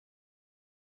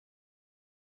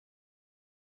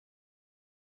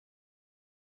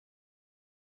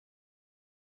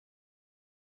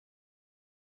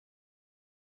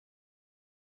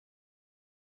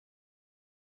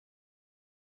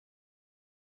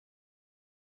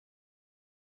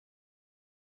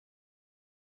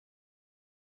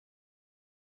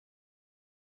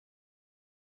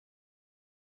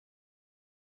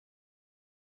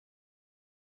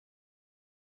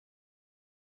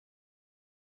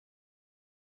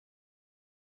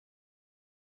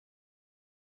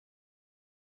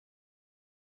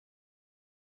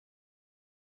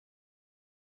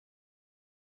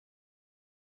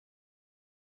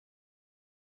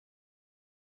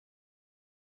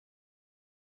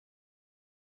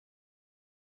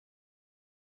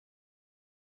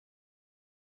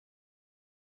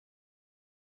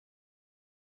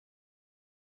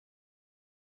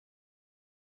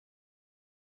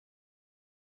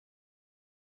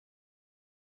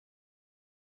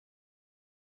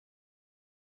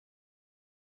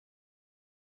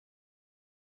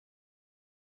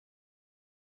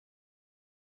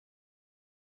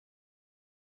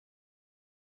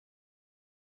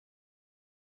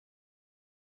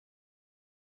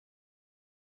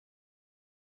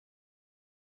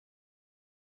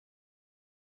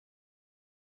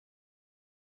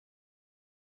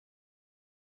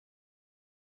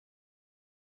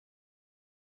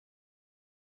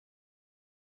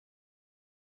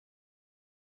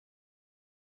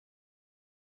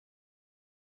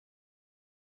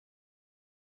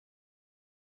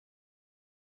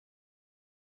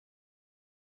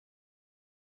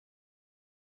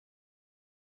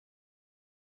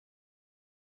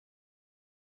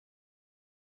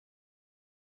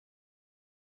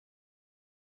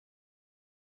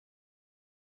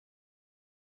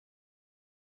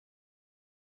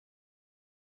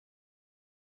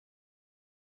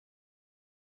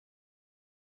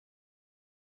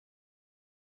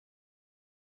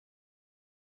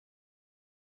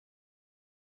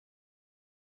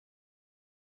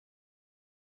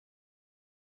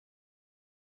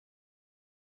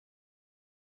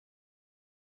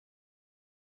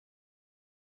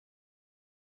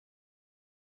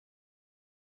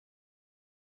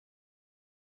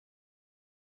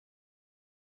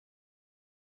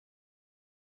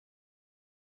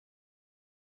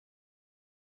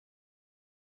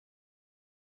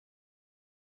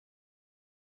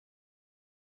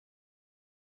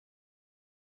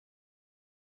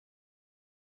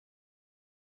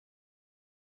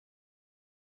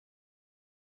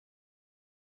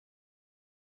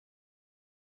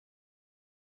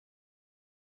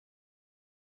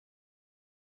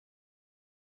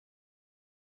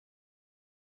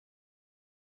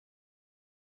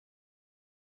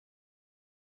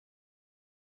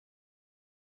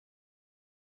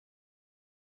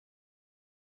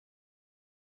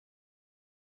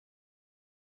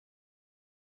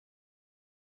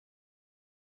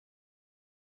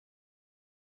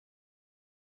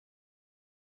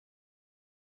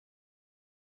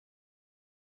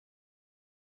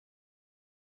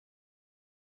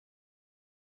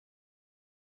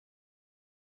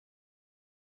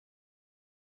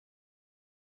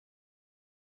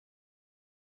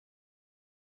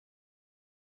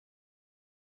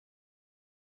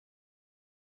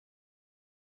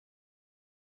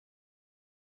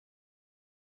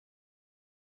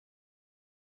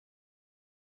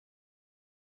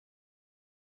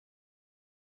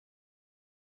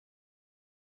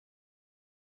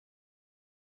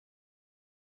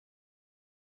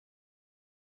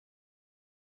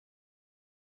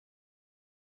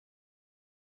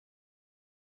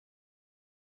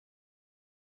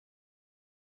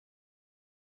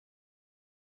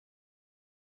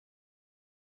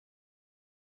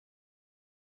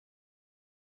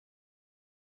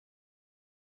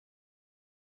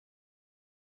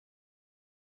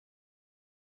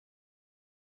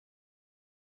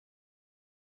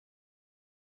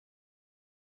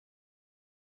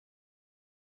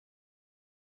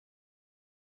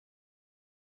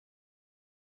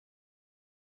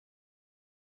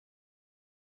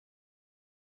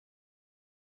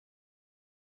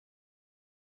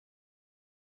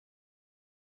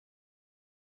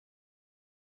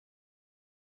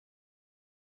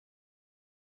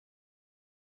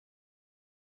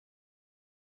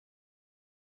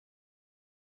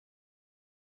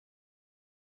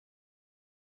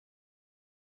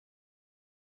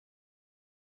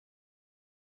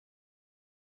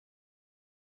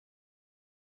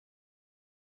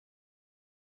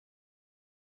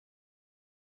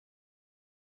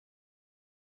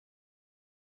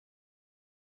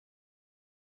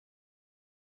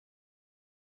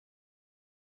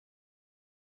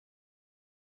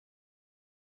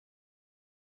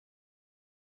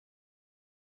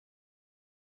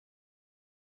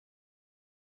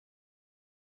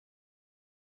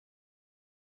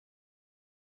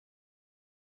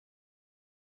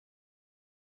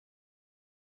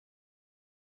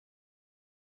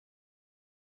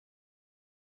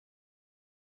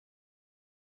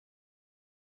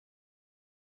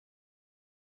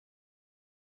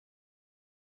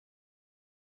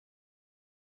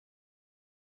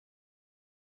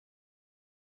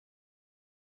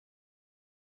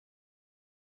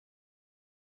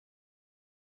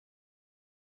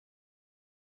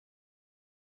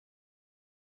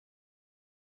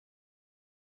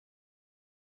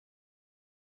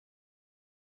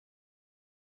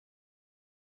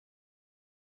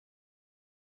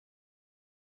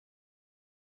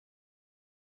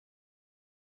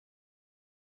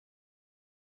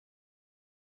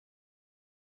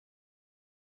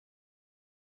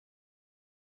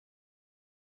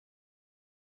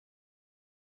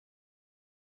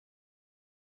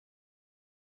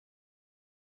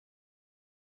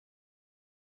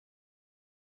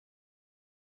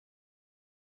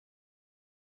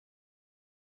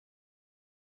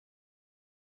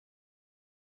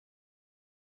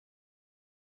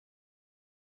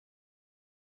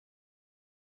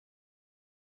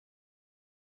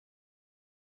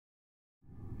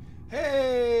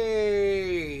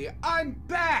Hey, I'm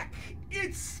back!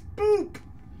 It's Spoop!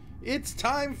 It's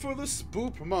time for the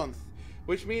Spoop month,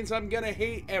 which means I'm gonna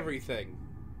hate everything.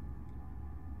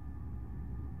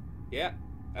 Yeah,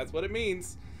 that's what it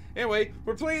means. Anyway,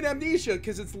 we're playing Amnesia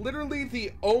because it's literally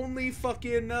the only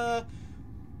fucking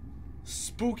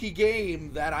spooky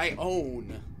game that I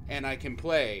own and I can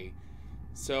play.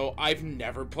 So I've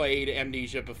never played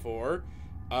Amnesia before.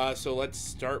 So let's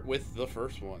start with the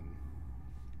first one.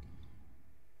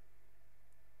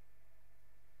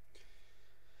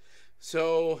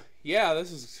 So, yeah,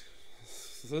 this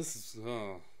is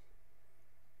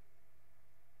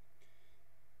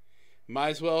might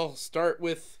as well start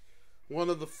with one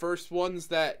of the first ones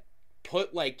that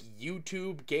put, like,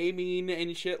 YouTube gaming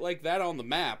and shit like that on the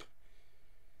map.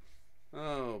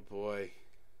 Oh, boy.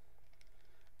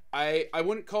 I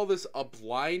wouldn't call this a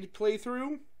blind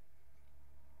playthrough.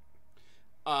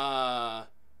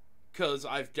 Because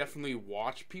I've definitely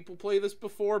watched people play this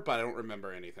before, but I don't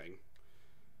remember anything.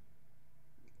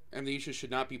 Amnesia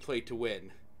should not be played to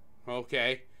win.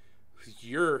 Okay.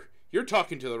 You're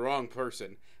talking to the wrong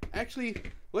person. Actually,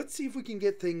 let's see if we can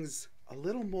get things a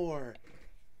little more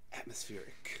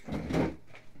atmospheric.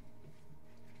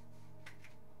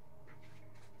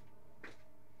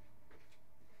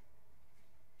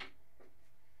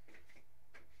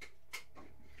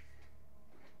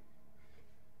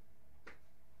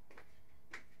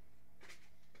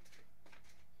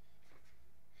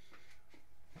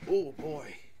 Oh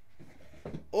boy.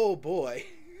 Oh boy.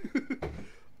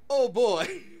 Oh boy.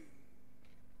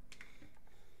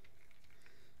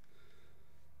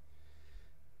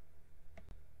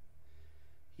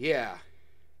 Yeah.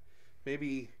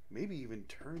 Maybe even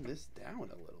turn this down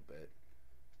a little bit.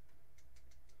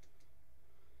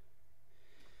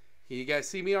 Can you guys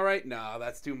see me all right? No,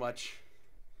 that's too much.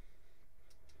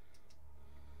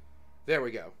 There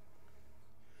we go.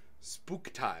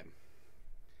 Spook time.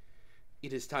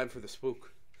 It is time for the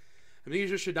spook.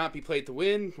 Amnesia should not be played to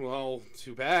win. Well,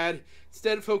 too bad.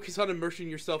 Instead, focus on immersing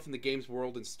yourself in the game's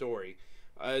world and story.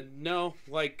 No,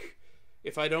 like,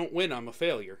 if I don't win, I'm a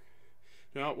failure.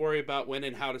 Do not worry about when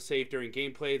and how to save during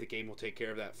gameplay. The game will take care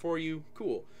of that for you.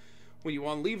 Cool. When you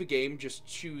want to leave a game, just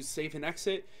choose save and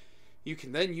exit. You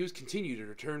can then use continue to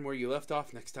return where you left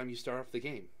off next time you start off the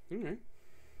game. Alright.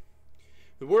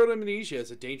 The world of Amnesia is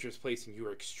a dangerous place and you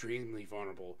are extremely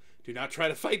vulnerable. Do not try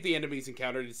to fight the enemies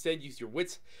encountered. Instead, use your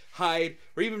wits, hide,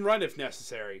 or even run if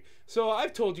necessary. So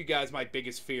I've told you guys my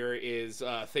biggest fear is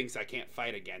things I can't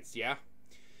fight against, yeah?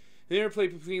 The interplay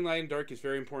between light and dark is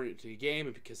very important to the game,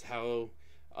 and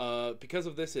because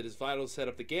of this, it is vital to set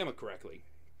up the gamma correctly.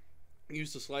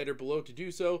 Use the slider below to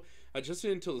do so. Adjust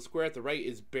it until the square at the right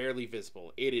is barely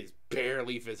visible. It is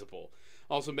barely visible.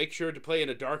 Also, make sure to play in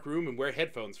a dark room and wear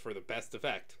headphones for the best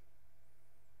effect.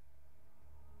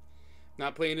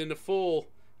 Not playing in a full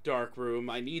dark room.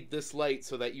 I need this light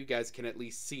so that you guys can at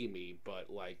least see me. But,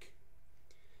 like,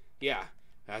 yeah,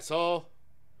 that's all.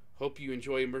 Hope you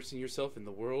enjoy immersing yourself in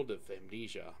the world of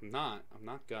Amnesia. I'm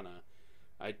not gonna.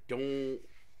 I don't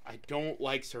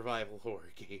like survival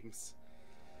horror games.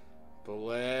 But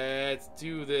let's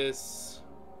do this.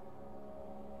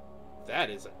 That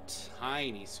is a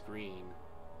tiny screen.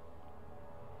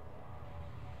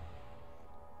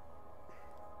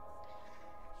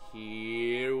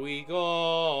 Here we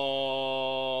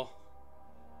go.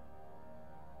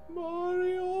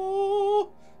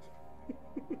 Mario.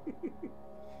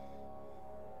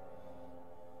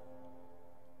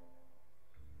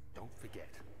 Don't forget,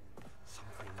 some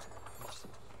things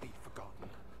mustn't be forgotten.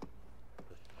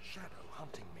 The shadow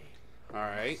hunting me. All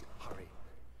right. Hurry.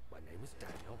 My name is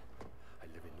Daniel. I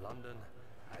live in London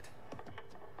at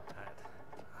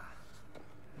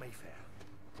Mayfair.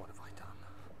 What have I done?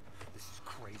 This is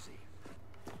crazy.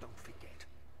 Don't forget.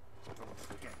 Don't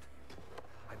forget.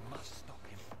 I must stop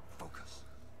him. Focus.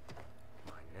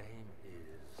 My name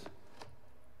is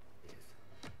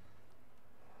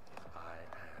I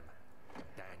am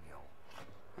Daniel.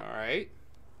 All right.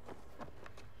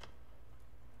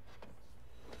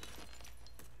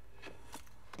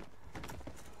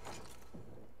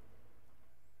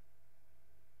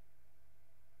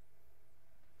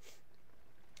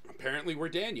 Apparently we're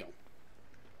Daniel.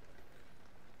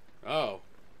 Oh.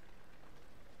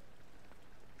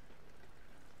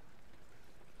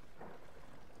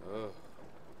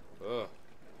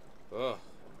 Ugh.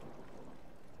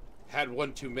 Had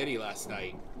one too many last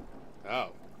night.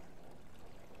 Oh.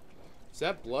 Is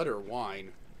that blood or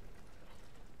wine?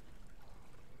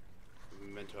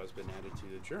 Memento has been added to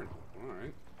the journal.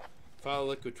 Alright. Follow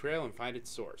liquid trail and find its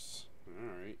source.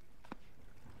 Alright.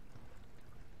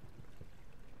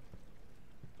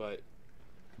 But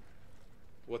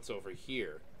what's over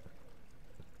here.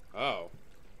 Oh.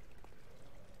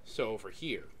 So over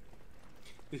here.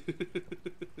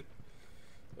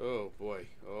 Oh boy.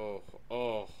 Oh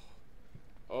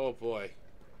boy.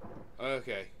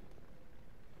 Okay.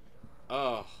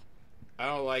 Oh. I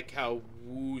don't like how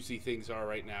woozy things are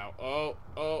right now. Oh.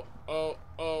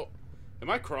 Am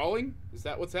I crawling? Is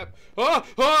that what's happening? Oh!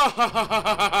 Oh!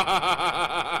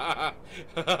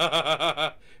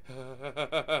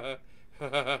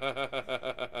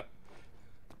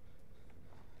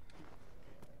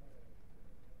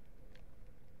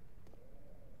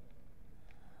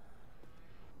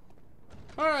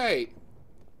 All right.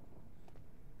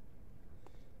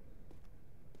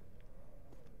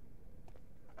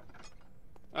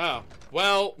 Oh,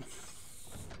 well.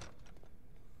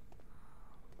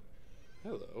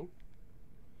 Hello.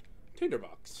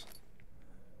 Tinderbox.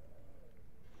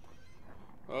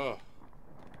 Oh.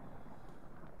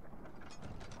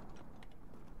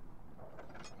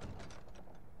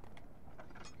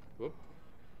 Whoop.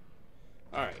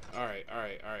 All right.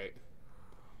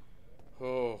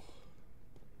 Oh.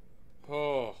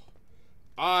 Oh.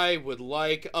 I would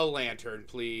like a lantern,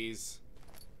 please.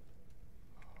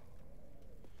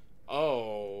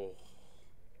 Oh.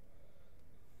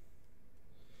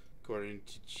 According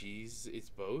to cheese, it's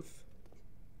both.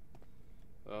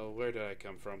 Oh, where did I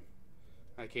come from?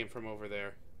 I came from over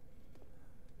there.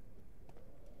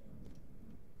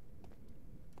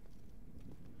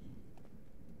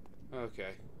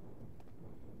 Okay.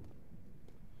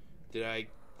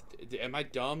 Am I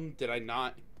dumb? Did I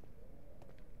not?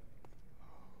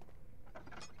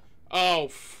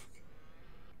 Oh.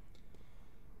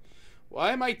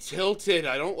 Why am I tilted?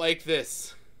 I don't like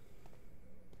this.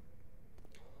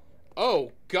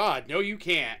 Oh, God. No, you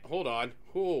can't. Hold on.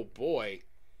 Oh, boy.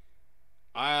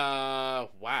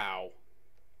 Wow.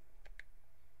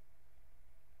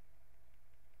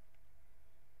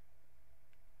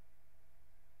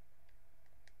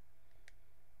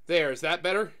 There, is that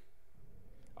better?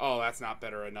 Oh, that's not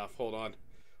better enough. Hold on.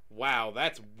 Wow,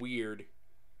 that's weird.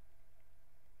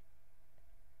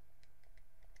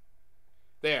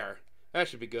 There. That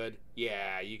should be good.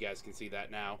 Yeah, you guys can see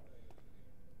that now.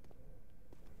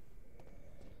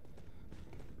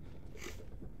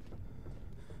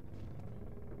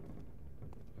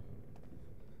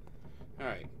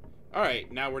 Alright.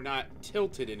 Alright, now we're not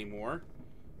tilted anymore.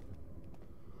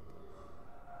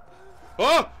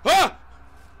 Oh! Ah!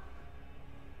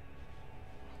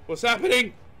 What's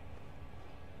happening?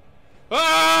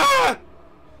 Ah!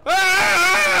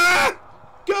 Ah!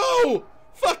 Go!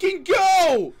 Fucking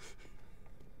go!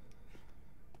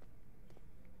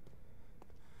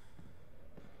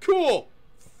 Cool.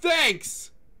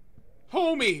 Thanks.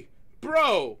 Homie.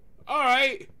 Bro.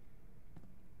 Alright.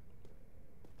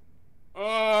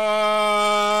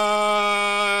 Ah!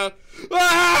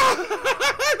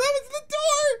 That was the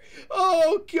door!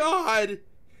 Oh, God.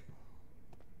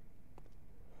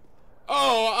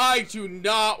 Oh, I do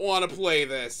not want to play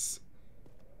this.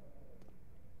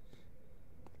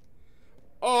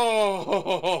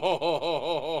 Oh,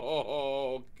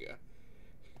 God.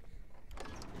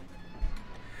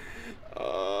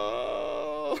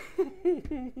 Oh.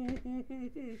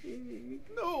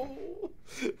 No.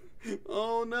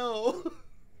 Oh, no.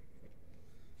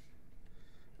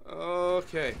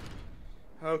 Okay.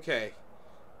 Okay.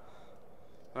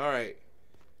 All right.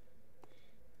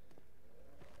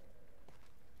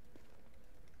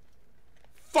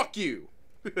 Fuck you.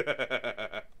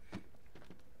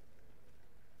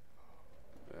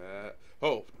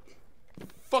 Oh.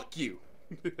 Fuck you.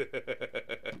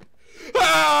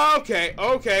 Ah, okay.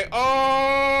 Okay.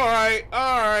 All right.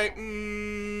 All right.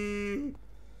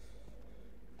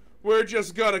 We're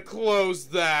just gonna close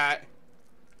that.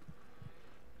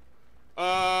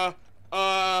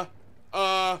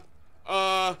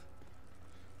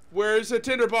 Where's the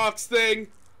tinderbox thing?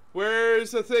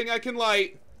 Where's the thing I can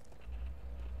light?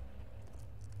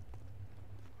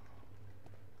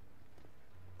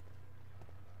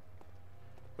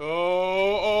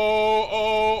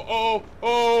 Oh,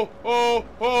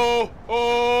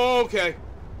 okay.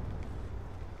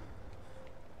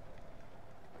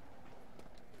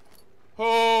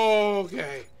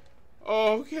 Okay.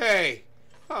 Okay.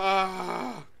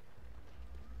 Ah.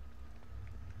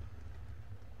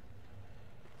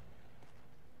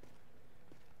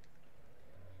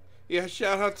 Yeah,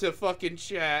 shout out to fucking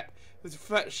chat.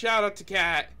 Shout out to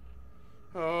Cat.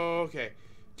 Okay.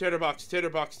 Tinderbox,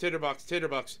 tinderbox, tinderbox,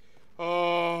 tinderbox.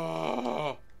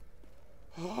 Oh.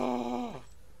 Oh.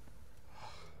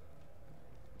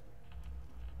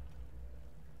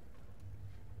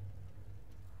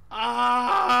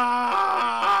 Ah.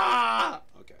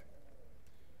 Okay.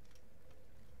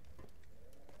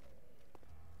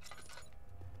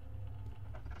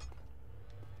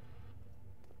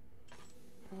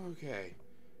 Okay.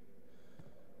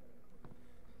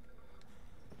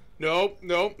 Nope,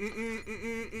 nope.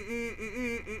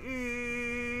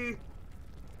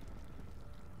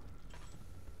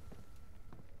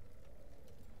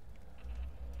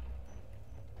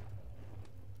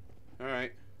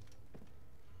 Alright.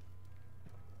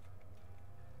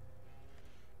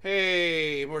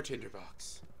 Hey, more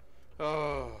tinderbox.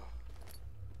 Oh.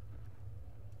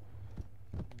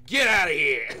 Get out of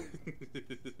here!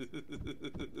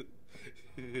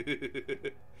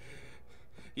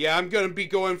 Yeah, I'm gonna be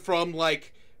going from,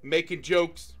 like, making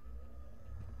jokes.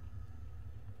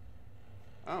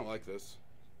 I don't like this.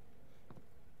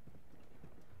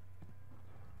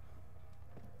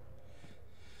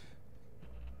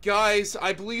 Guys,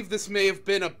 I believe this may have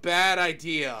been a bad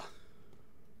idea.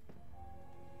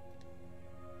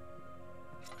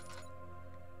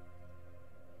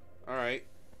 Alright.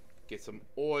 Get some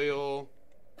oil.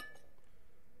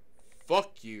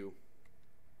 Fuck you.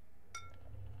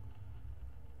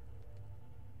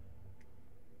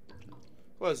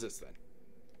 What is this then?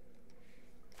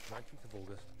 19th of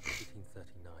August,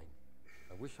 1839.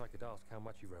 I wish I could ask how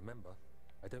much you remember.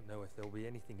 I don't know if there'll be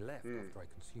anything left after I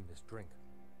consume this drink.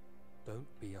 Don't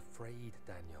be afraid,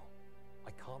 Daniel.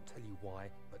 I can't tell you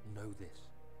why, but know this.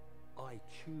 I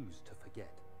choose to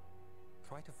forget.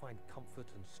 Try to find comfort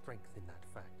and strength in that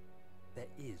fact. There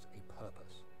is a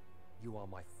purpose. You are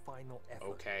my final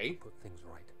effort to put things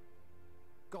right.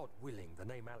 God willing, the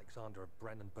name Alexander of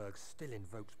Brandenburg still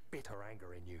invokes bitter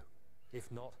anger in you.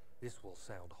 If not, this will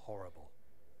sound horrible.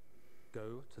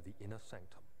 Go to the inner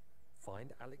sanctum,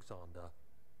 find Alexander,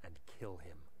 and kill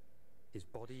him. His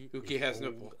body is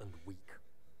old and weak,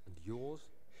 and yours,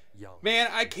 young. Man,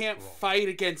 I can't fight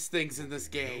against things in this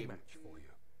game. No match for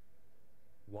you.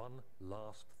 One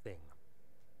last thing.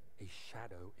 A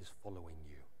shadow is following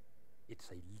you. It's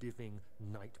a living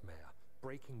nightmare,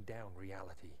 breaking down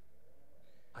reality.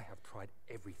 I have tried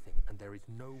everything, and there is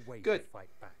no way to fight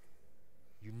back.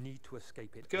 You need to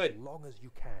escape it as long as you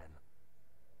can.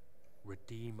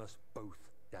 Redeem us both,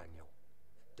 Daniel.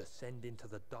 Descend into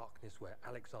the darkness where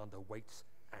Alexander waits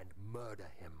and murder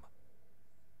him.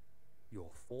 Your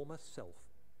former self,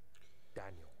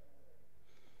 Daniel.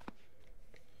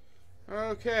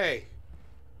 Okay.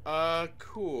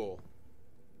 Cool.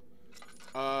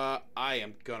 I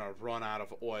am gonna run out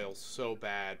of oil so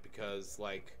bad because,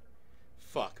 like,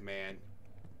 fuck, man.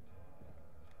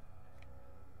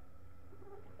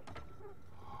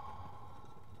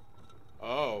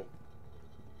 Oh.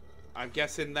 I'm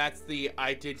guessing that's the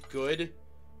I did good.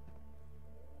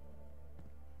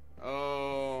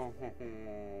 Oh.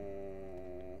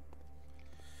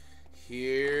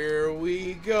 Here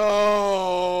we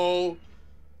go.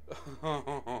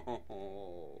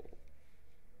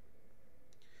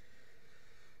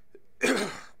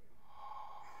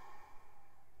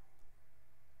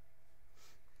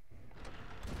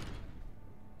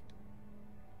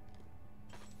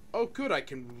 Oh, good, I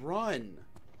can run.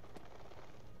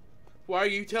 Why are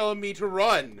you telling me to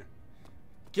run?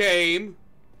 Game.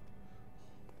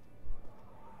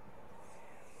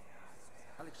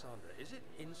 Alexander, is it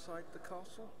inside the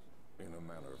castle? In a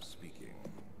manner of speaking.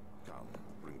 Come,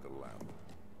 bring the lamp.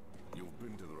 You've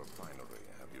been to the refinery,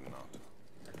 have you not?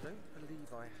 I don't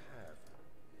believe I have.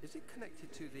 Is it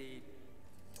connected to the...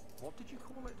 what did you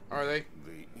call it? Are they?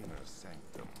 The inner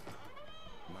sanctum.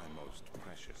 My most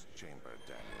precious chamber,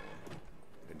 Daniel.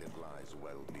 And it lies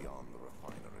well beyond the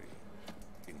refinery.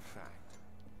 In fact,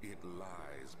 it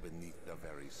lies beneath the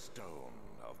very stone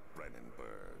of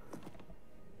Brandenburg.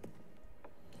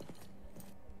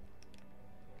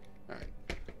 Alright.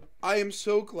 I am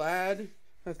so glad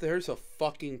that there's a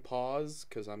fucking pause,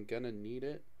 because I'm gonna need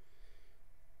it.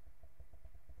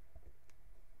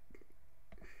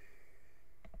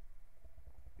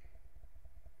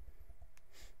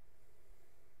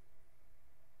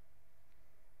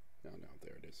 No,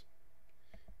 there it is.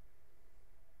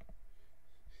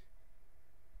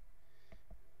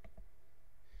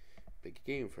 Big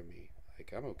game for me.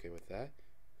 Like, I'm okay with that.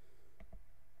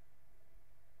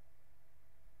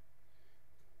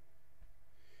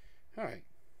 Alright.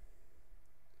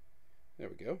 There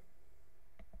we go.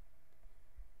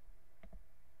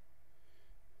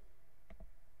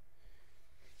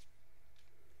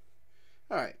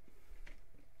 Alright.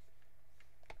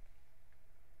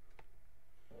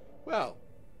 Well.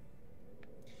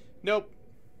 Nope.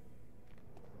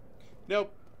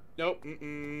 Nope. Nope.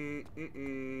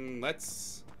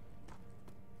 Let's...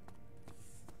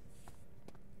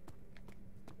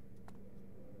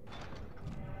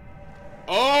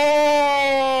 Oh!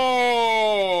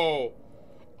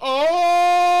 Oh!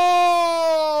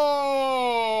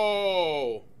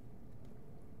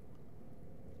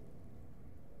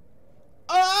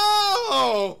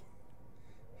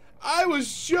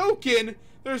 in.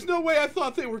 There's no way I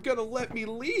thought they were gonna let me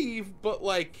leave, but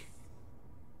like...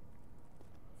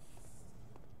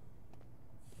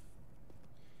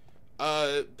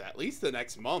 at least the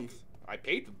next month. I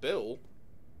paid the bill.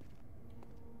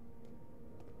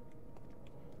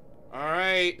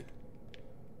 Alright.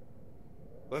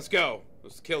 Let's go.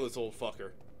 Let's kill this old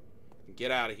fucker. And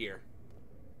get out of here.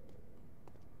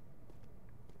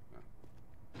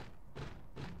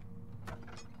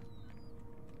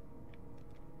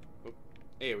 Oh,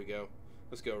 there we go.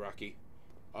 Let's go, Rocky.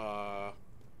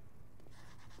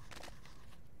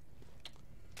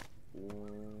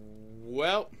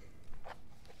 Well,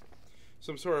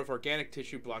 some sort of organic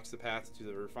tissue blocks the path to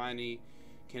the refinery.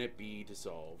 Can it be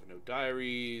dissolved? No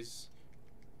diaries.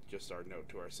 Just our note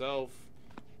to ourselves.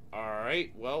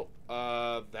 Alright, well,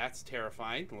 that's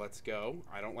terrifying. Let's go.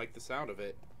 I don't like the sound of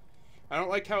it. I don't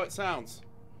like how it sounds.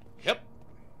 Yep.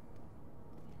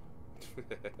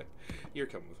 You're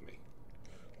coming with me.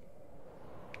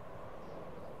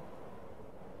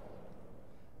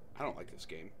 I don't like this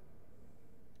game.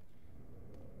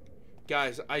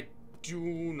 Guys, I do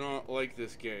not like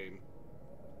this game.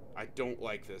 I don't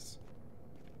like this.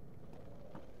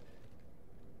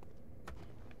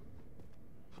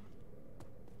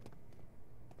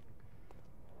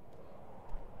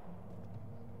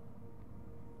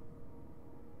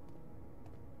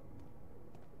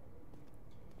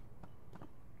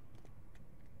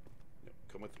 No,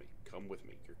 come with me. Come with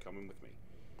me. You're coming with me.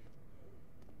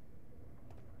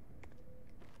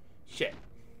 Shit.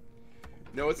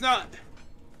 No, it's not.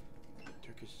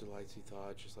 Turkish delights, he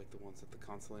thought, just like the ones at the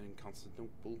consulate in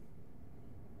Constantinople.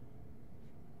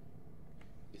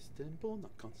 Istanbul,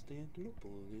 not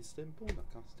Constantinople. Istanbul, not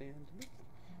Constantinople.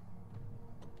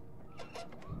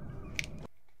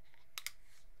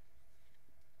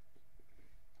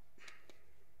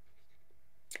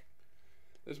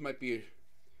 This might be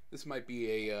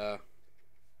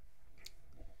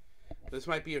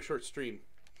a short stream.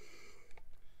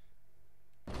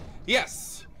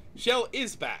 Yes, Shell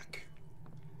is back.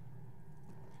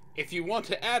 If you want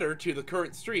to add her to the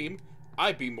current stream,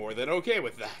 I'd be more than okay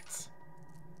with that.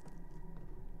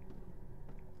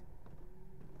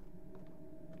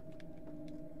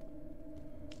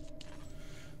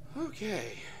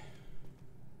 Okay.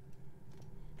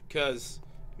 'Cause,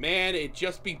 man, it'd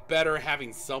just be better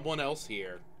having someone else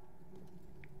here.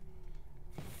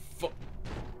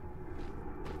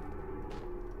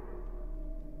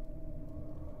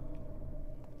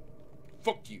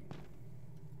 Fuck you.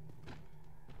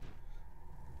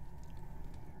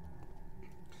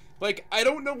 Like, I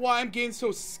don't know why I'm getting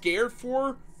so scared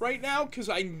for right now, because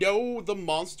I know the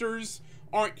monsters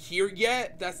aren't here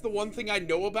yet. That's the one thing I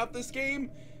know about this game,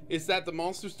 is that the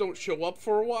monsters don't show up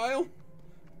for a while.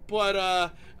 But,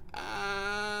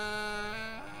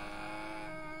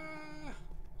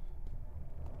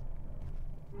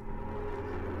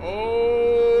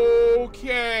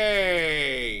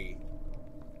 okay.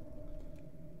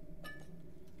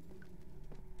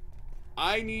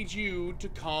 I need you to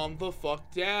calm the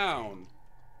fuck down.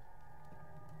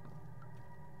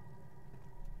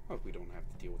 Oh, we don't have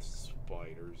to deal with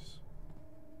spiders.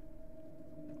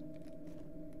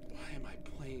 Why am I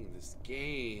playing this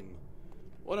game?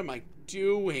 What am I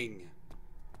doing?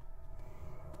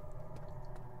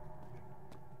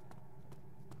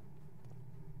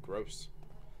 Gross.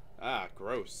 Ah,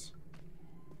 gross.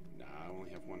 Nah, I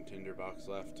only have one tinderbox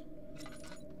left.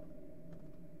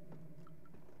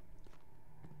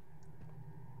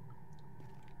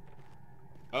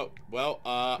 Oh, well,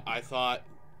 I thought...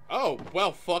 Oh,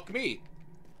 well, fuck me.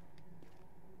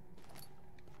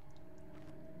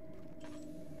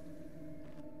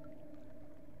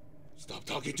 Stop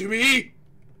talking to me!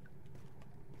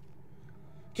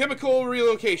 Chemical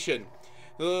relocation.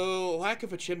 The lack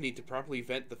of a chimney to properly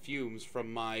vent the fumes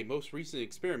from my most recent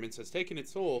experiments has taken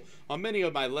its toll on many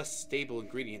of my less stable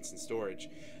ingredients in storage.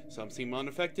 Some seem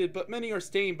unaffected, but many are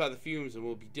stained by the fumes and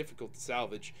will be difficult to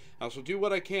salvage. I shall do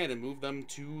what I can and move them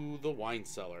to the wine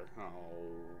cellar.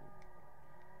 Oh.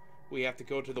 We have to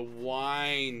go to the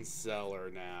wine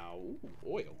cellar now. Ooh,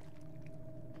 oil.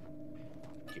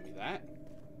 Give me that.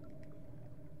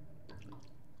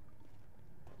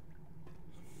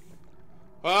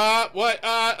 What?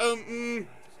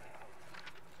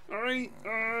 Alright,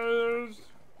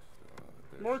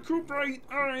 more cuprite,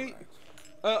 alright.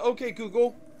 Okay,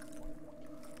 Google.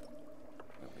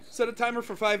 Set a timer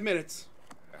for 5 minutes.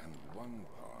 And one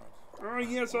part. Oh,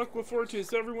 yes,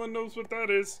 Aquafortis. Everyone knows what that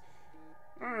is.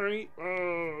 Alright,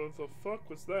 the fuck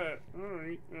was that?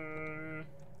 Alright, oh.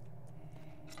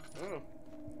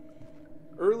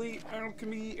 Early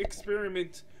alchemy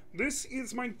experiment. This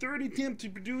is my third attempt to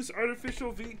produce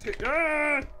artificial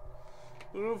The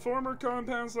former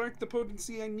compounds lack the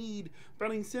potency I need,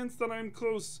 but I sense that I'm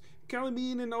close.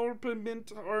 Calamine and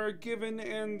orpiment are given,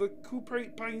 and the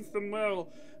cuprate binds them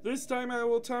well. This time I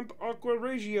will temp aqua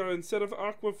regia instead of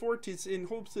aqua fortis in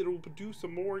hopes it will produce a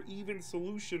more even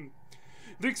solution.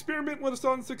 The experiment was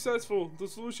unsuccessful. The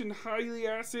solution highly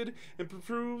acid and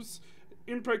proves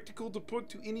impractical to put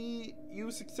to any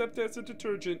use except as a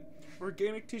detergent.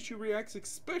 Organic tissue reacts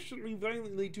especially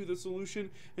violently to the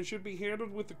solution and should be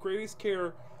handled with the greatest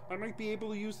care. I might be able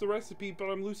to use the recipe, but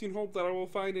I'm losing hope that I will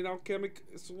find an alchemic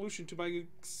solution to my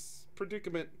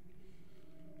predicament.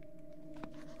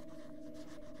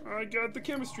 I got the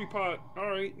chemistry pot.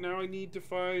 Alright, now I need to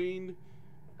find...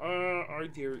 are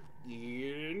there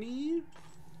any?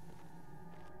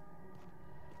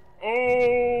 Oh,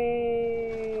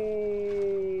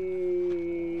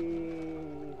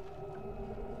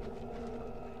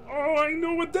 I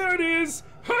know what that is!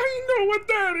 I know what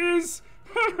that is!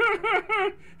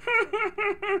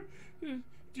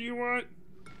 Do you want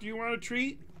a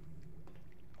treat?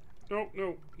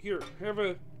 No. Here, have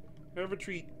a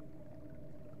treat.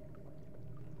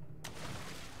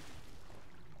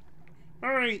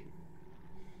 Alright.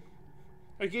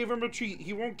 I gave him a treat.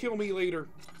 He won't kill me later.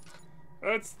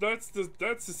 That's the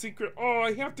secret. Oh,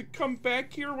 I have to come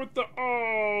back here with the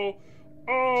oh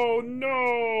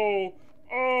no.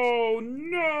 Oh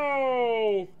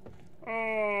no.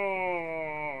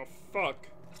 Oh fuck.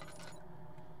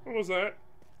 What was that?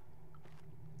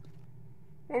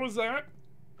 What was that?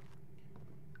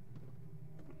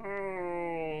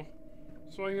 Oh.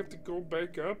 So I have to go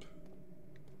back up?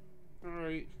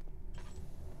 Alright.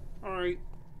 Alright.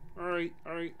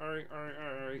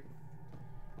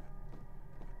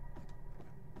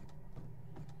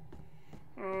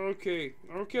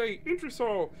 Okay, entrance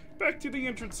hall. Back to the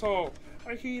entrance hall.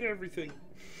 I hate everything.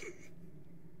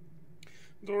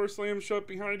 Door slammed shut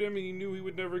behind him, and he knew he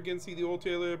would never again see the old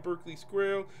tailor at Berkeley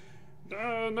Square.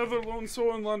 Another lone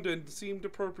soul in London seemed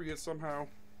appropriate somehow.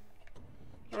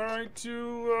 Alright,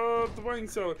 to the wine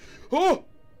cellar. Oh!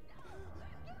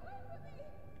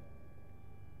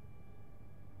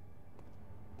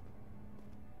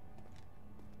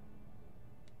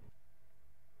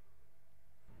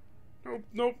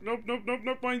 Nope,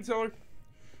 wine cellar.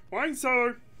 Wine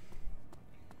cellar!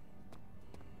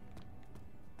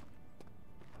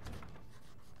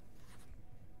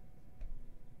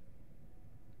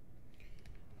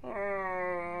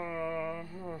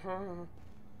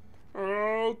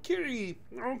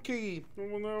 Okay.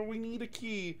 Well, now we need a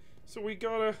key. So we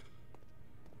gotta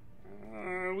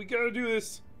do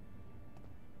this.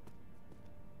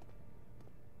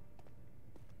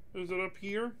 Is it up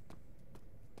here?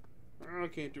 I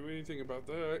can't do anything about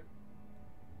that.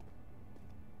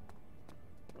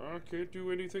 I can't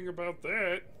do anything about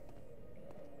that.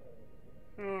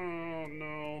 Oh,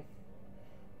 no.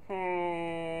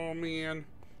 Oh, man.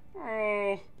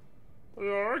 Oh,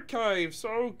 the archives.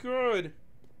 Oh, good.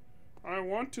 I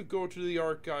want to go to the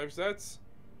archives. That's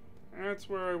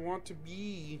where I want to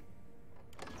be.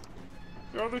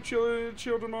 The other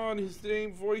children, his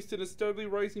name voiced in a steadily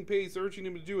rising pace, urging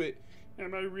him to do it.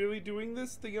 Am I really doing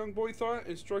this? The young boy thought,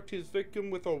 and struck his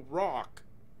victim with a rock.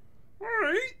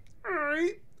 Alright.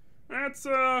 That's,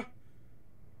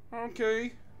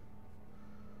 okay.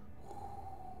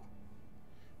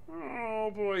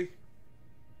 Oh, boy.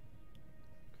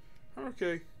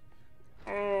 Okay.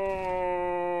 Oh.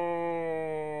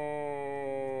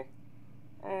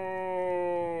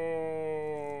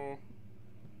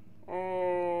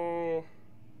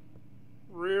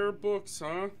 Rare books,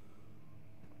 huh?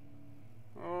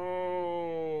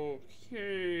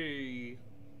 Okay.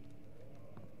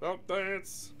 Well,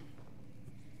 that's...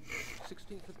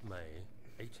 16th of May,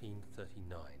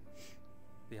 1839.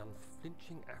 The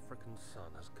unflinching African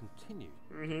sun has continued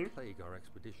to plague our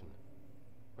expedition,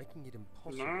 making it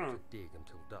impossible to dig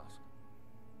until dusk.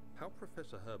 How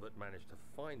Professor Herbert managed to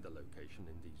find the location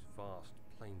in these vast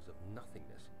plains of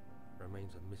nothingness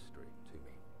remains a mystery to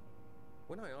me.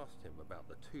 When I asked him about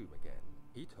the tomb again,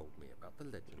 he told me about the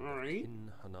legend of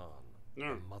Tin Hanan,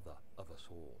 the mother of us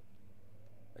all.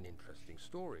 An interesting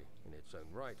story in its own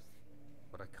right,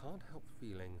 but I can't help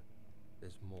feeling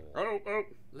there's more.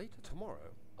 Later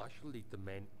tomorrow, I shall lead the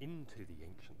men into the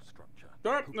ancient structure.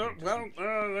 That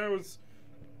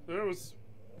was...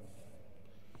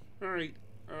 Alright,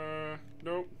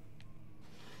 nope.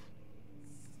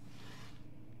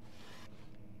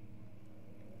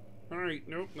 Alright,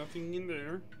 nope, nothing in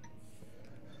there.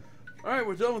 Alright,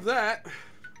 we're done with that.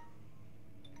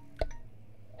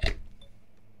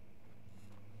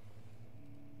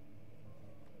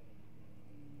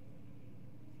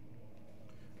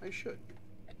 I should.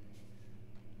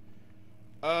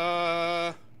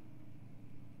 I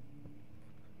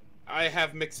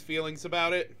have mixed feelings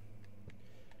about it.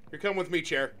 You come with me,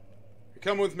 chair. You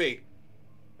come with me.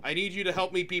 I need you to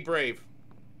help me be brave.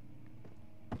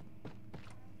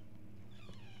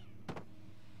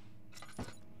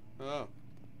 Oh.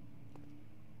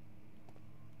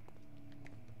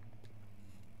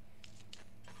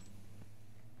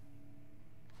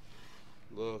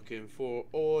 Looking for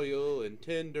oil in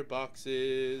tinder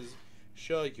boxes.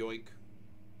 Yoink.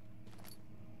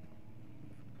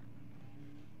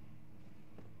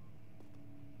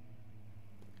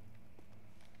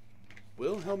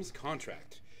 Wilhelm's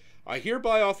contract. I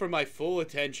hereby offer my full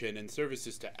attention and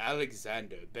services to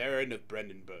Alexander, Baron of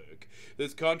Brandenburg.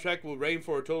 This contract will reign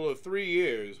for a total of 3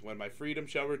 years, when my freedom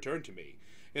shall return to me.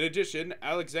 In addition,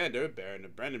 Alexander, Baron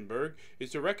of Brandenburg, is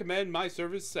to recommend my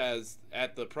service as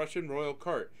at the Prussian royal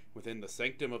court within the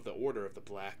sanctum of the Order of the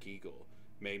Black Eagle.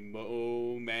 May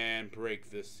no man break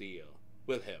the seal.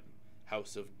 Wilhelm,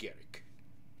 House of Gerick.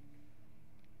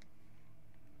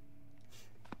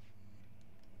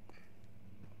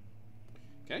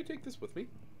 Can I take this with me?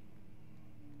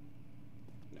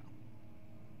 No.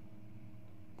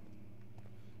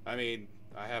 I mean,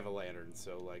 I have a lantern,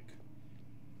 so like...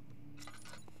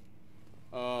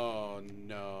 Oh,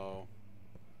 no.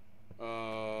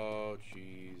 Oh,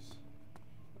 jeez.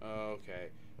 Okay.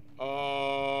 Oh,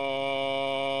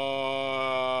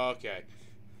 okay.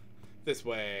 This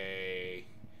way.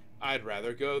 I'd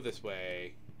rather go this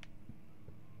way.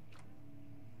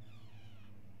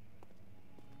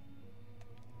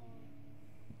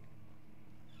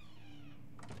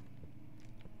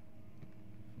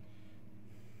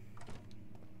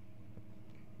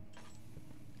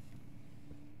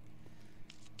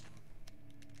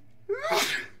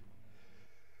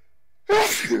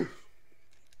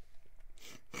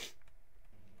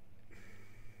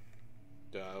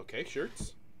 Okay,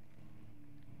 shirts.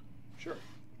 Sure.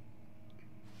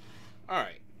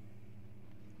 Alright.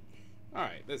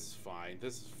 Alright, this is fine.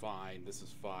 This is fine. This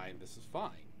is fine. This is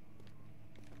fine.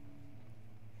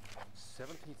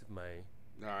 17th of May,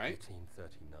 Alright.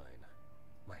 1839.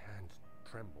 My hands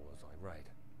tremble as I write.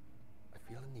 I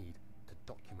feel a need to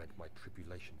document my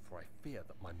tribulation, for I fear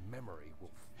that my memory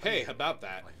will fail Hey, about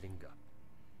that. if I linger.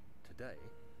 Today,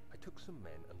 I took some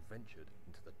men and ventured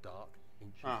into the dark,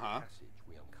 ancient passage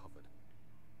we uncovered.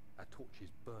 Our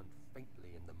torches burned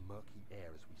faintly in the murky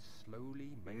air as we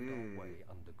slowly made our way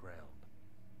underground.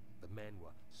 The men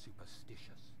were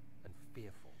superstitious and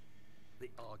fearful. They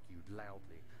argued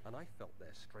loudly, and I felt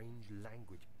their strange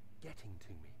language getting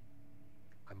to me.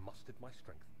 I mustered my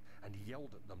strength and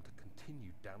yelled at them to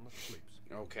continue down the slopes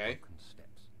with broken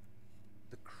steps.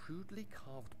 The crudely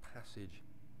carved passage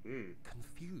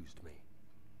confused me.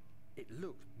 It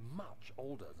looked much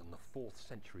older than the 4th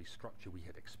century structure we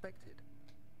had expected.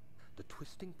 The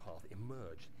twisting path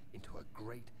emerged into a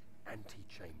great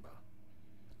antechamber.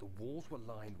 The walls were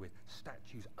lined with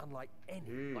statues unlike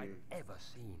any I'd ever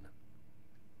seen.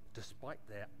 Despite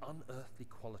their unearthly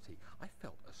quality, I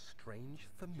felt a strange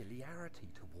familiarity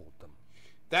toward them.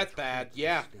 That's bad,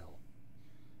 yeah. Still.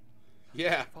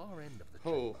 Yeah. At the far end of the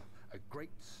chamber, a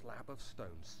great slab of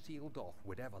stone sealed off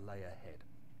whatever lay ahead.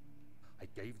 I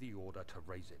gave the order to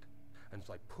raise it, and as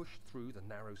I pushed through the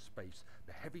narrow space,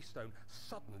 the heavy stone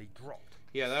suddenly dropped.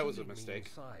 Yeah, that was a sealing me mistake.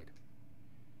 Inside.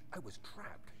 I was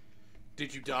trapped.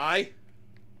 Did you die?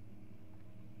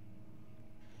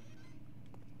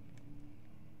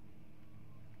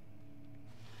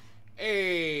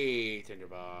 Hey,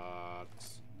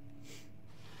 tinderbox.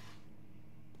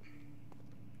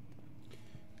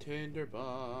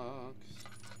 Tinderbox.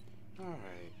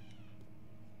 Alright.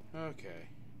 Okay.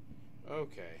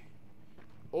 Okay.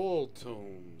 Old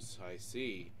tomes, I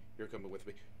see. You're coming with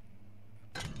me.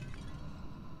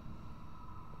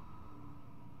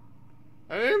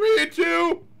 I didn't mean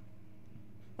to!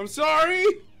 I'm sorry!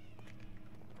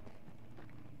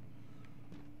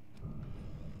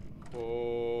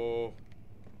 Oh.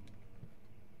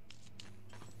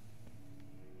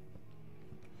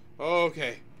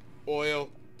 Okay. Oil,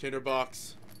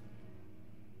 tinderbox.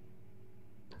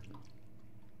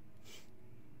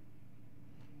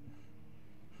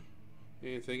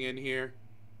 Anything in here?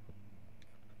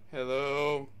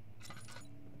 Hello?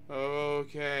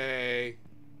 Okay.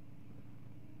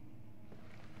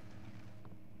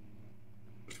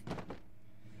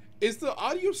 Is the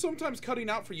audio sometimes cutting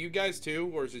out for you guys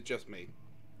too, or is it just me?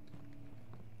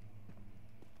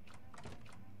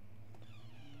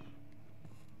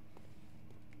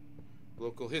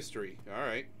 Local history.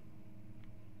 Alright.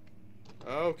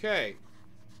 Okay.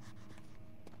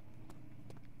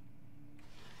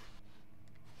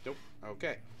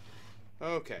 Okay.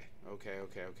 Okay. Okay,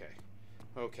 okay, okay.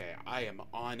 Okay, I am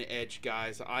on edge,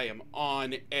 guys. I am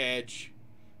on edge.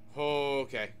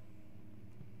 Okay.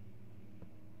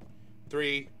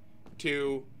 3,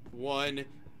 2, 1.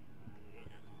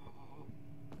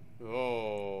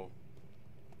 Oh.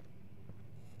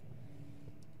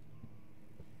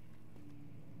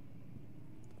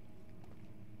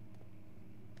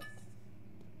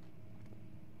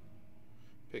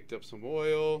 Picked up some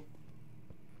oil.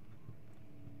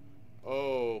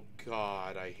 Oh,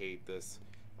 God, I hate this.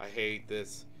 I hate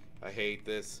this. I hate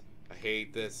this. I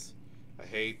hate this. I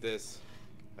hate this.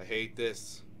 I hate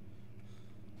this.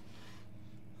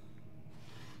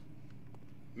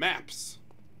 Maps.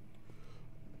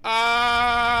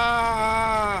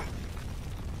 Ah!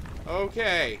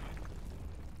 Okay.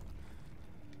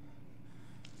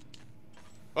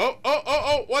 Oh, oh, oh,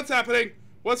 oh, what's happening?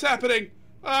 What's happening?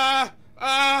 Ah!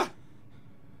 Ah!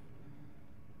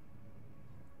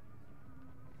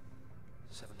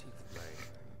 17th of May,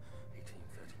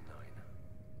 1839.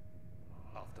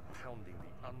 After pounding the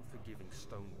unforgiving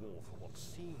stone wall for what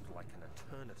seemed like an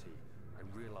eternity, I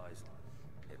realized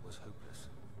it was hopeless.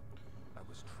 I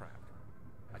was trapped.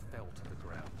 I fell to the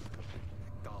ground,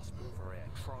 gasping for air,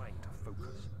 trying to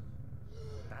focus.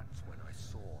 That's when I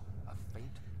saw a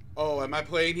faint Oh, am I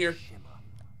playing here? shimmer.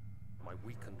 My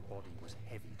weakened body was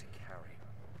heavy to carry,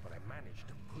 but I managed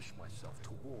to push myself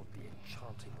toward the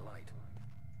enchanting light.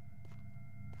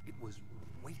 It was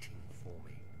waiting for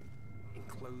me.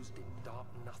 Enclosed in dark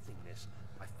nothingness,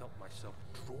 I felt myself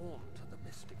drawn to the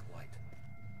mystic light.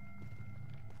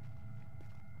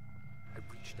 I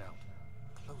reached out,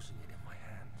 closing it in my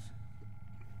hands.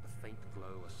 The faint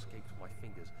glow escaped my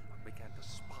fingers and began to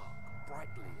spark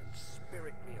brightly and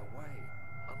spirit me away,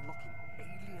 unlocking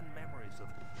alien memories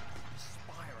of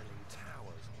spiraling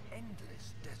towers,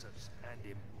 endless deserts, and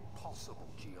impossible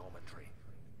geometry.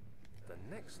 The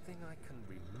next thing I can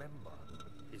remember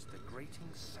is the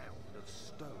grating sound of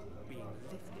stone being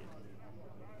lifted,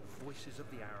 the voices of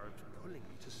the Arabs pulling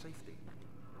me to safety,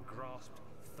 and grasped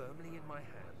firmly in my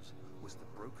hands was the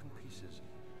broken pieces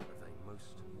of a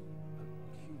most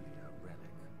peculiar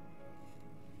relic.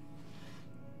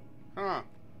 Huh.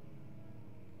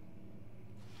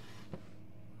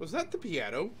 Was that the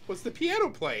piano? Was the piano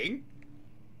playing?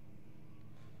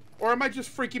 Or am I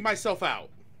just freaking myself out?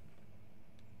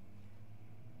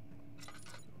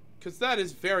 Because that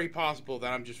is very possible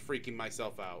that I'm just freaking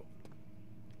myself out.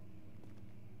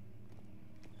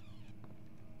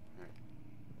 Alright.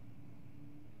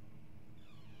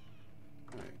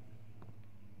 Alright.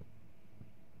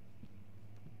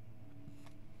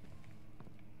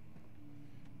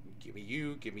 Give me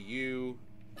you, give me you.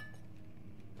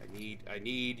 I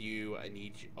need you, I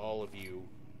need all of you.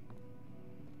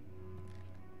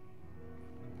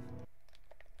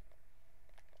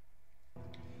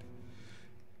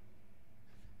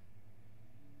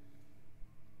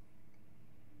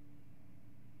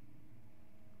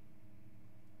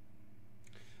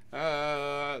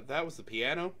 That was the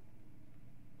piano.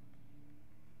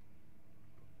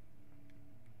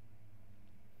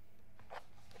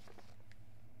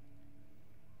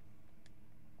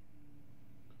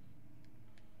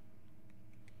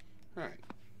 Alright.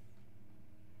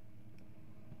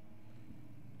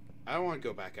 I don't want to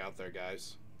go back out there,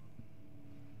 guys.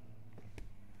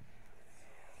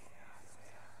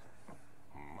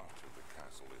 Much of the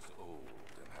castle is old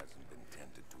and hasn't been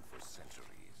tended to for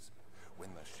centuries.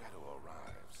 When the shadow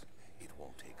arrives, it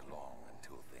won't take long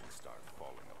until things start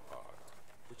falling apart.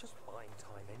 We're just buying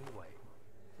time anyway.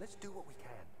 Let's do what we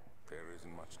can. There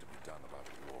isn't much to be done about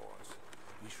wars.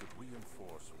 We should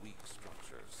reinforce weak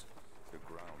structures. The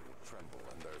ground will tremble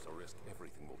and there's a risk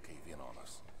everything will cave in on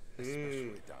us.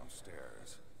 Especially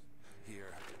downstairs.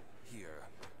 Here,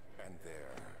 and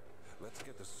there. Let's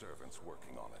get the servants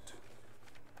working on it.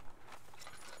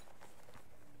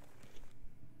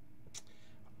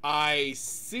 I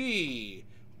see.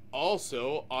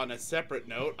 Also, on a separate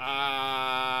note, oh.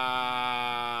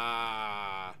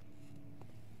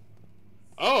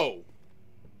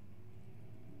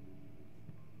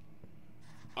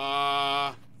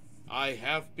 I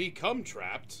have become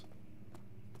trapped.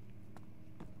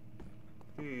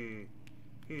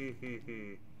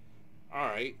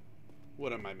 Alright.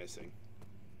 What am I missing?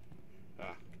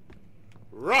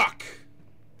 Rock!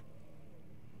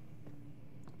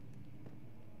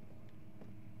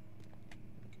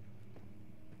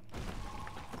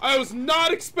 I was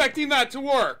not expecting that to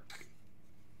work!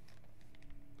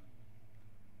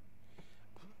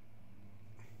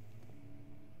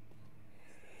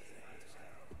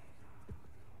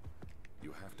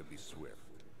 You have to be swift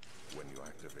when you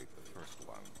activate the first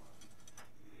one.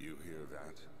 You hear that?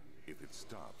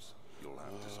 stops, you'll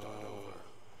have to start over.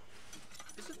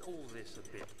 Isn't all this a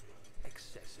bit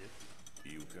excessive?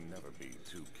 You can never be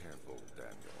too careful,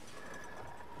 Daniel.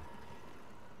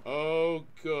 Oh,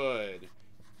 good.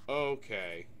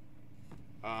 Okay.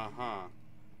 Uh-huh.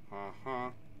 Uh-huh.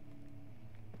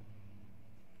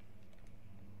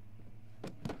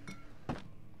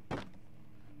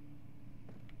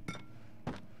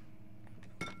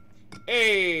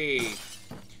 Hey!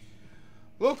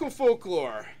 Local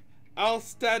folklore.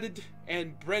 Alstad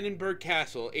and Brennenburg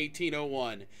Castle,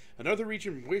 1801. Another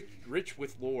region rich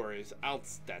with lore is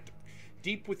Alstad,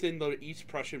 deep within the East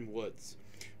Prussian woods.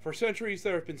 For centuries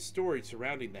there have been stories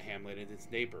surrounding the hamlet and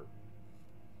its neighbor,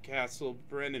 Castle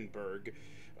Brennenburg.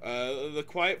 The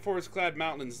quiet forest-clad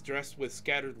mountains dressed with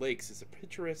scattered lakes is as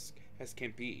picturesque as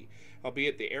can be,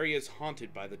 albeit the area is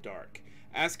haunted by the dark.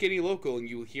 Ask any local and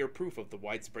you will hear proof of the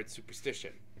widespread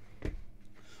superstition.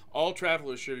 All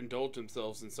travelers should indulge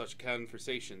themselves in such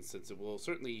conversations, since it will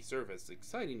certainly serve as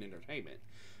exciting entertainment.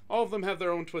 All of them have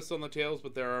their own twists on the tales,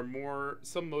 but there are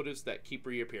some motives that keep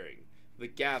reappearing. The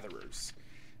Gatherers.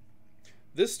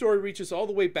 This story reaches all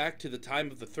the way back to the time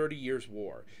of the 30 Years'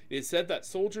 War. It is said that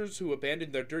soldiers who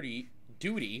abandoned their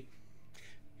duty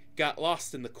got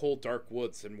lost in the cold, dark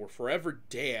woods and were forever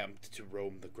damned to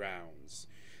roam the grounds.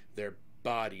 Their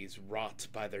bodies, wrought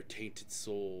by their tainted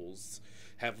souls,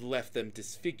 have left them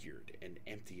disfigured and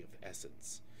empty of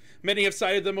essence. Many have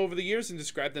cited them over the years and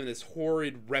described them as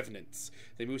horrid revenants.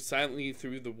 They move silently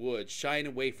through the woods, shying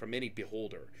away from any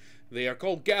beholder. They are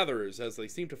called gatherers, as they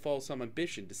seem to follow some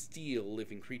ambition to steal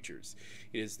living creatures.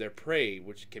 It is their prey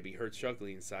which can be heard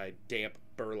struggling inside damp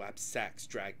burlap sacks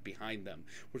dragged behind them,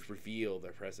 which reveal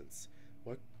their presence.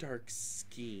 What dark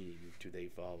scheme do they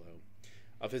follow?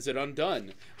 A visit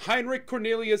undone. Heinrich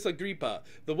Cornelius Agrippa,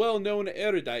 the well-known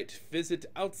erudite, visited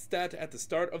Altstadt at the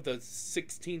start of the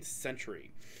 16th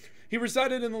century. He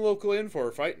resided in the local inn for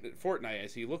a fortnight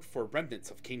as he looked for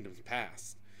remnants of kingdoms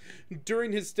past.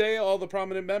 During his stay, all the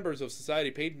prominent members of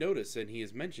society paid notice, and he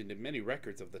is mentioned in many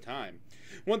records of the time.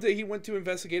 One day he went to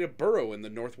investigate a burrow in the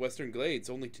northwestern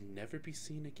glades, only to never be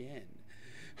seen again.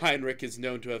 Heinrich is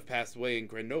known to have passed away in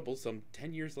Grenoble some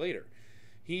 10 years later.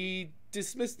 He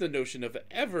dismissed the notion of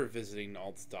ever visiting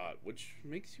Altstadt, which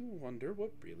makes you wonder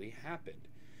what really happened.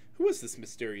 Who was this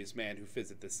mysterious man who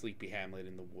visited the sleepy hamlet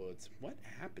in the woods? What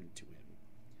happened to him?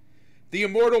 The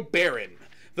immortal Baron.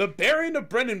 The Baron of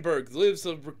Brennenburg lives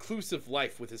a reclusive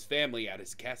life with his family at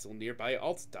his castle nearby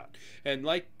Altstadt, and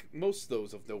like most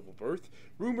those of noble birth,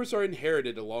 rumors are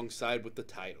inherited alongside with the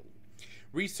title.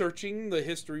 Researching the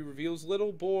history reveals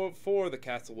little before the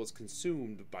castle was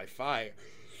consumed by fire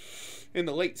in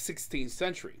the late 16th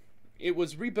century. It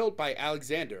was rebuilt by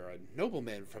Alexander, a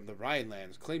nobleman from the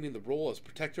Rhinelands, claiming the role as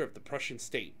protector of the Prussian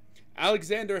state.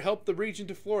 Alexander helped the region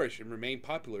to flourish and remain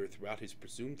popular throughout his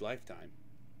presumed lifetime.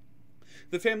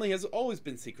 The family has always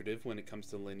been secretive when it comes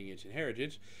to lineage and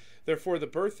heritage. Therefore, the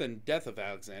birth and death of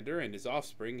Alexander and his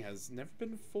offspring has never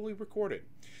been fully recorded.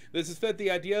 This has fed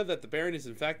the idea that the Baron is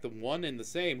in fact the one and the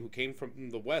same who came from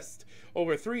the West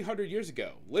over 300 years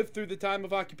ago, lived through the time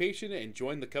of occupation, and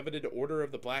joined the coveted Order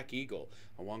of the Black Eagle,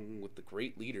 along with the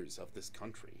great leaders of this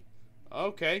country.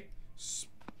 Okay.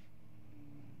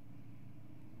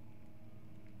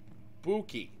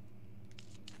 Spooky.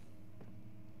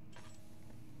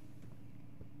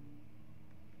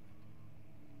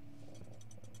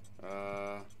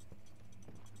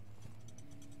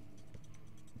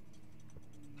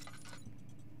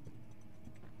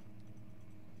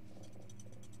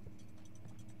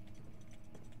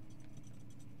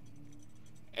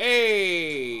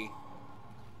 Hey!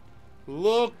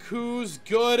 Look who's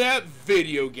good at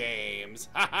video games!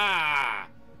 Ha ha!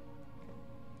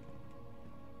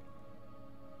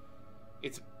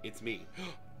 It's me.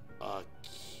 A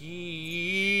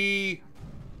key.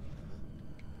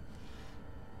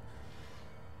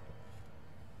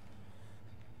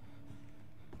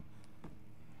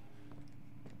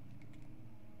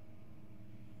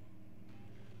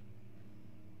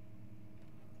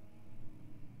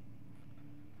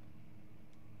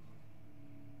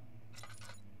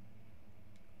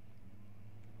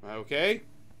 Okay.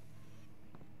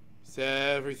 Is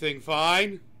everything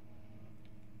fine?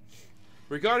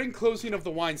 Regarding closing of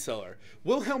the wine cellar,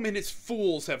 Wilhelm and his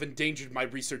fools have endangered my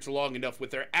research long enough with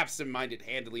their absent-minded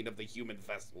handling of the human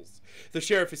vessels. The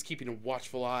sheriff is keeping a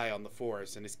watchful eye on the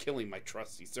forest and is killing my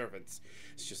trusty servants.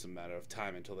 It's just a matter of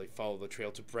time until they follow the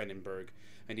trail to Brennenburg.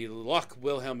 I need to lock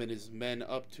Wilhelm and his men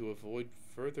up to avoid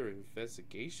further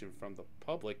investigation from the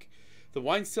public. The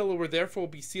wine cellar will therefore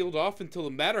be sealed off until the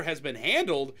matter has been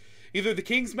handled. Either the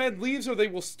king's men leaves or they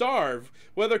will starve.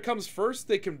 Whether comes first,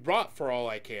 they can rot for all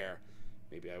I care.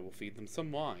 Maybe I will feed them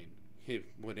some wine. It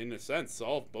would, in a sense,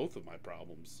 solve both of my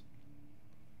problems.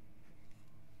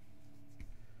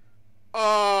 Oh,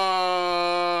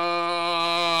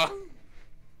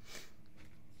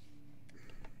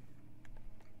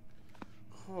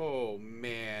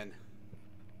 man.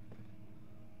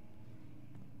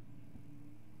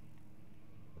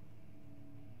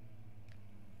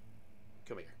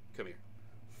 Come here. Come here.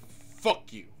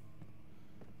 Fuck you.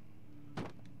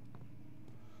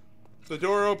 The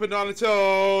door opened on its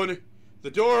own.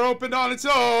 The door opened on its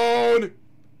own.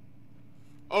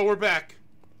 Oh, we're back.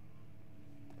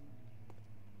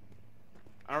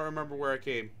 I don't remember where I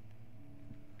came.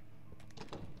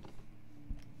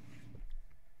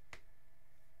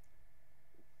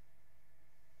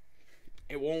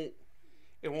 It won't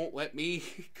let me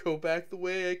go back the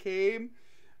way I came,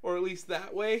 or at least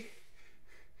that way.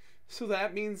 So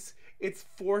that means it's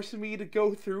forcing me to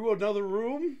go through another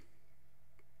room?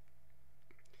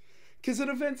 Because an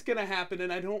event's gonna happen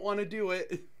and I don't want to do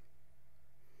it.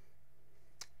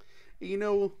 You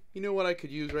know what I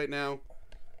could use right now?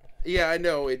 Yeah, I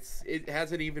know, it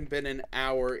hasn't even been an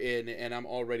hour in and I'm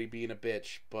already being a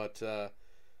bitch, but,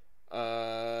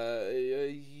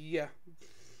 yeah.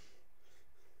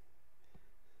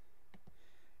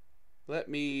 Let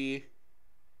me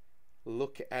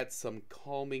look at some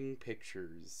calming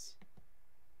pictures.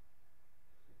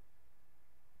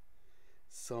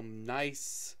 Some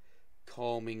nice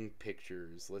calming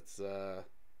pictures. Let's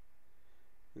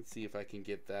see if I can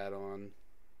get that on.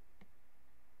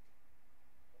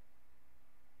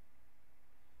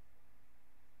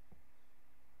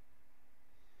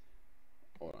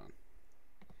 Hold on.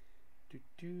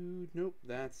 Nope,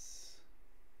 that's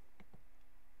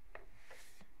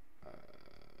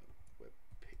web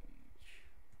page.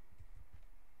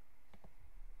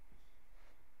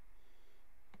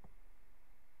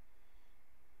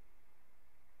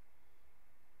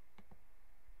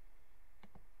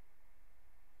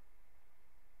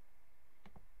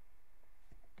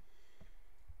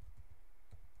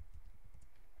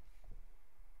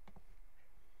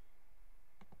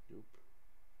 Nope.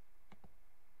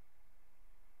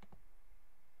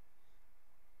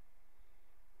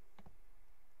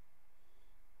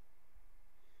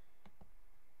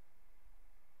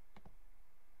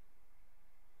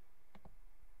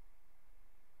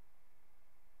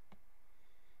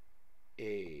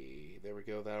 There we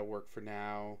go. That'll work for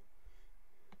now.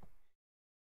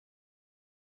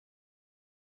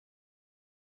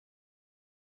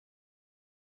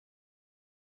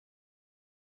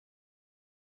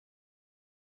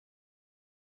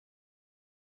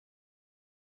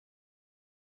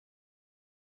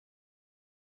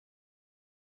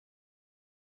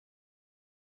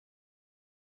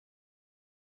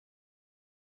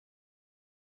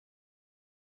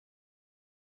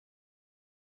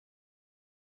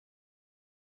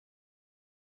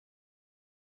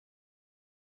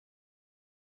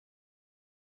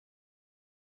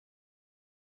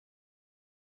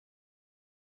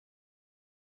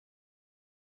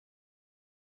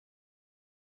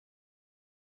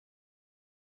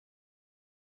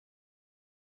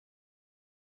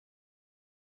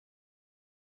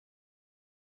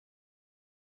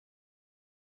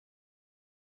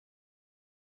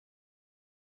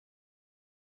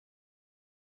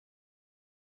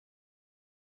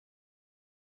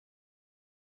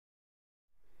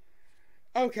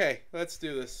 Okay, let's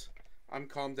do this. I'm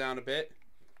calmed down a bit.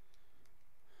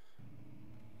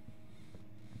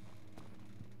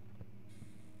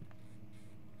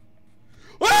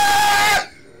 Ah!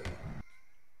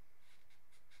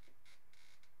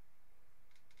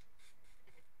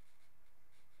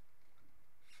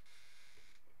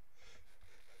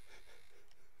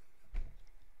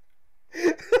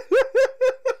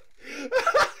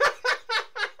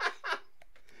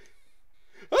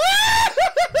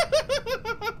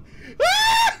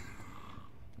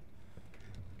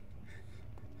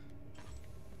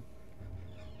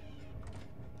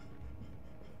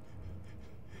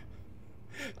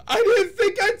 I didn't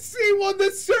think I'd see one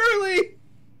this early!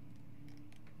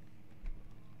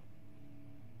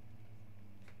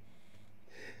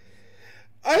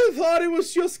 I thought it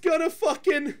was just gonna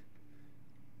fucking...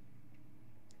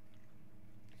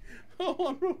 Oh,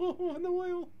 I'm on the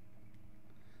wheel.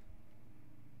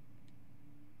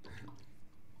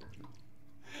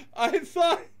 I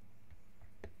thought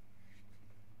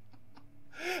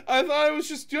it was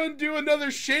just gonna do another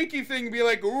shaky thing and be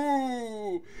like,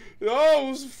 ooh, oh, it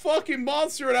was a fucking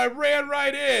monster and I ran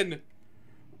right in.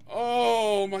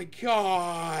 Oh my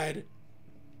god.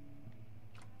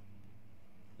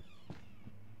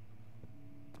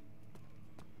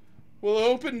 Will it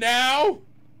open now?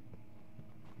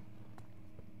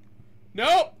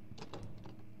 Nope!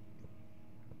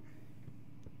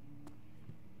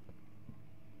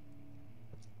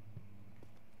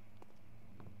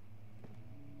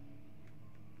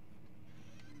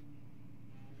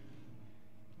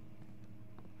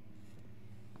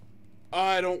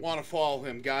 I don't want to follow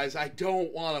him, guys. I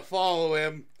don't want to follow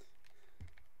him.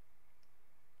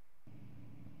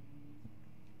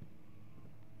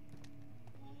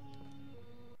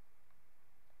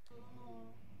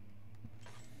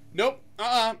 Nope.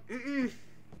 Mm-mm.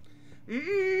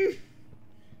 Mm-mm.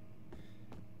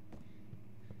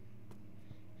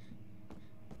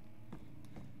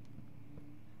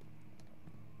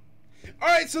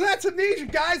 Alright, so that's Amnesia,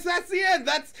 guys. That's the end.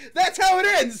 That's how it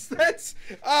ends. That's,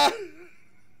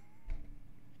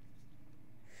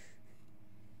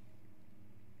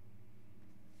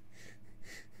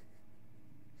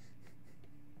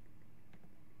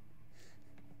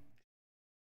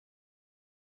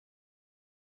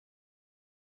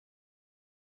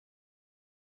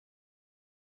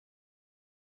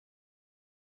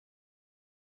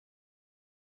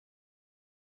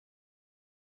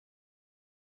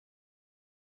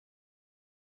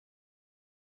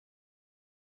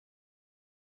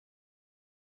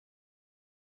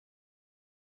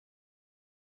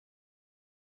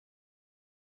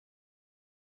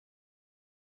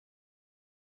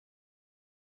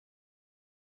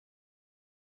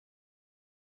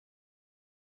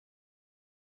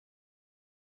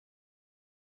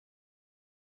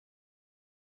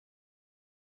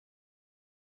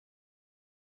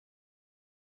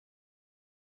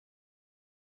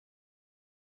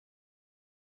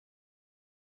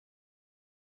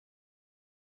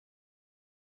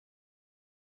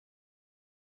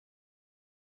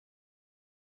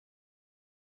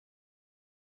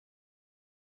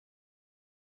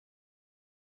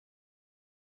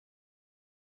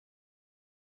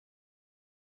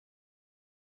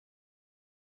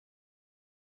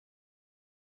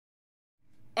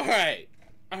 alright.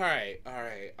 Alright.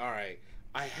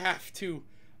 I have to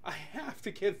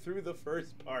get through the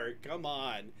first part. Come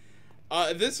on.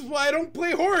 This is why I don't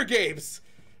play horror games.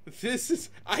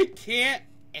 I can't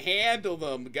handle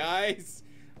them, guys.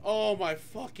 Oh my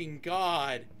fucking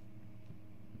god.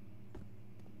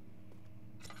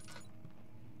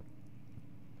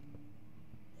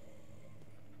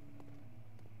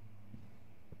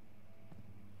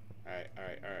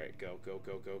 Alright. Go.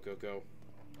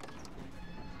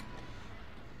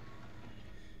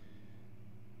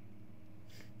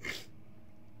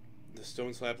 The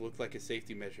stone slab looked like a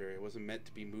safety measure. It wasn't meant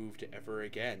to be moved ever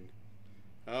again.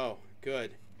 Oh,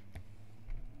 good.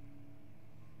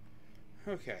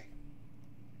 Okay.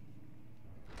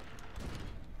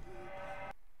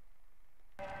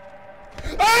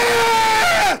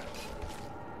 Ah!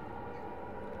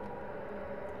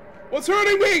 What's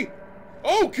hurting me?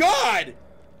 Oh, God!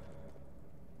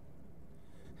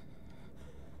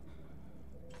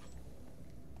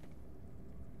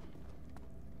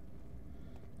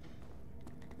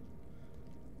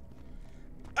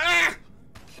 Ah!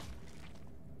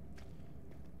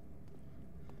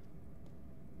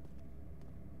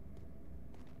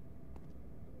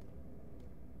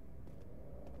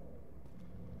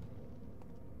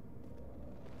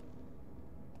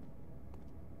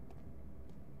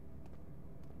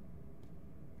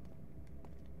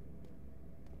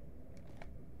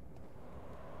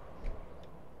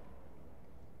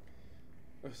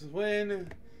 It's the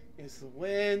wind. It's the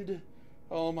wind.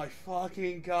 Oh my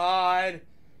fucking god.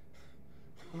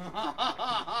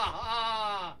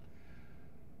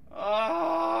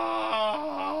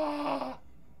 Ah!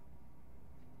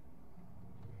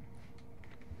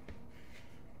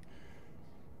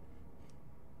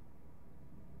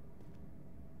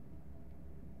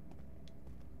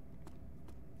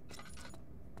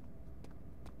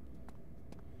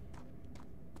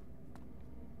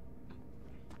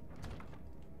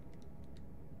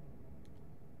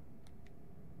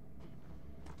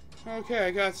 Okay,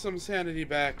 I got some sanity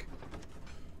back.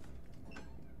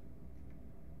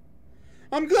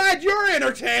 I'm glad you're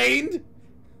entertained!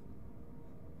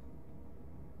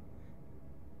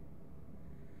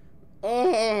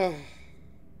 Oh.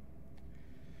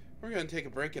 We're gonna take a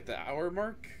break at the hour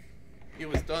mark. It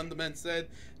was done, the men said.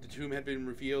 The tomb had been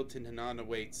revealed to Nanan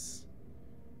awaits.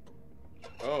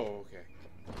 Oh, okay.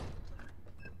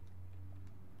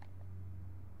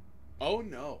 Oh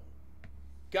no.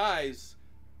 Guys,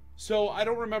 so I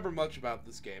don't remember much about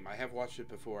this game. I have watched it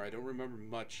before. I don't remember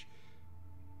much.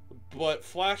 But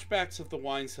flashbacks of the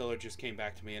wine cellar just came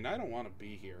back to me, and I don't want to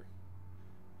be here.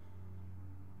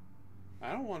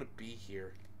 I don't want to be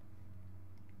here.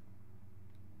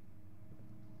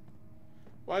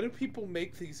 Why do people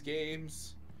make these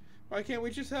games? Why can't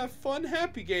we just have fun,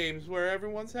 happy games where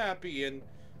everyone's happy and,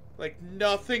 like,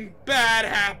 nothing bad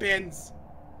happens?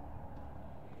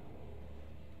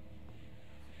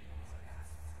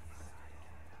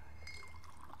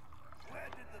 Where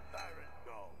did the Baron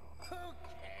go? Who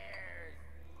cares?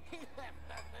 He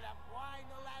left us enough wine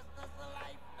to last us a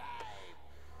lifetime.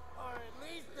 Or at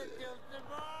least until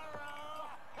tomorrow.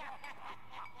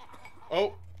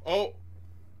 Oh, oh.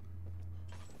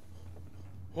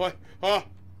 What? Ah!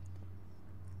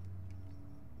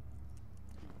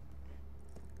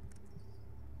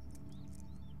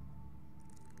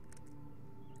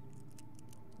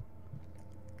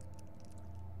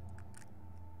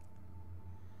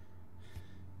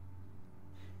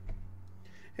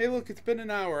 Hey, look, it's been an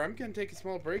hour. I'm gonna take a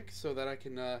small break so that I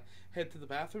can head to the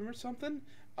bathroom or something.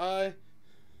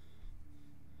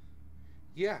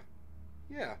 Yeah.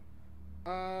 Yeah.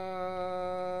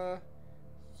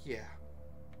 Yeah.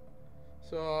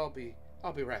 So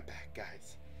I'll be right back,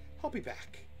 guys. I'll be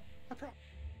back. I promise.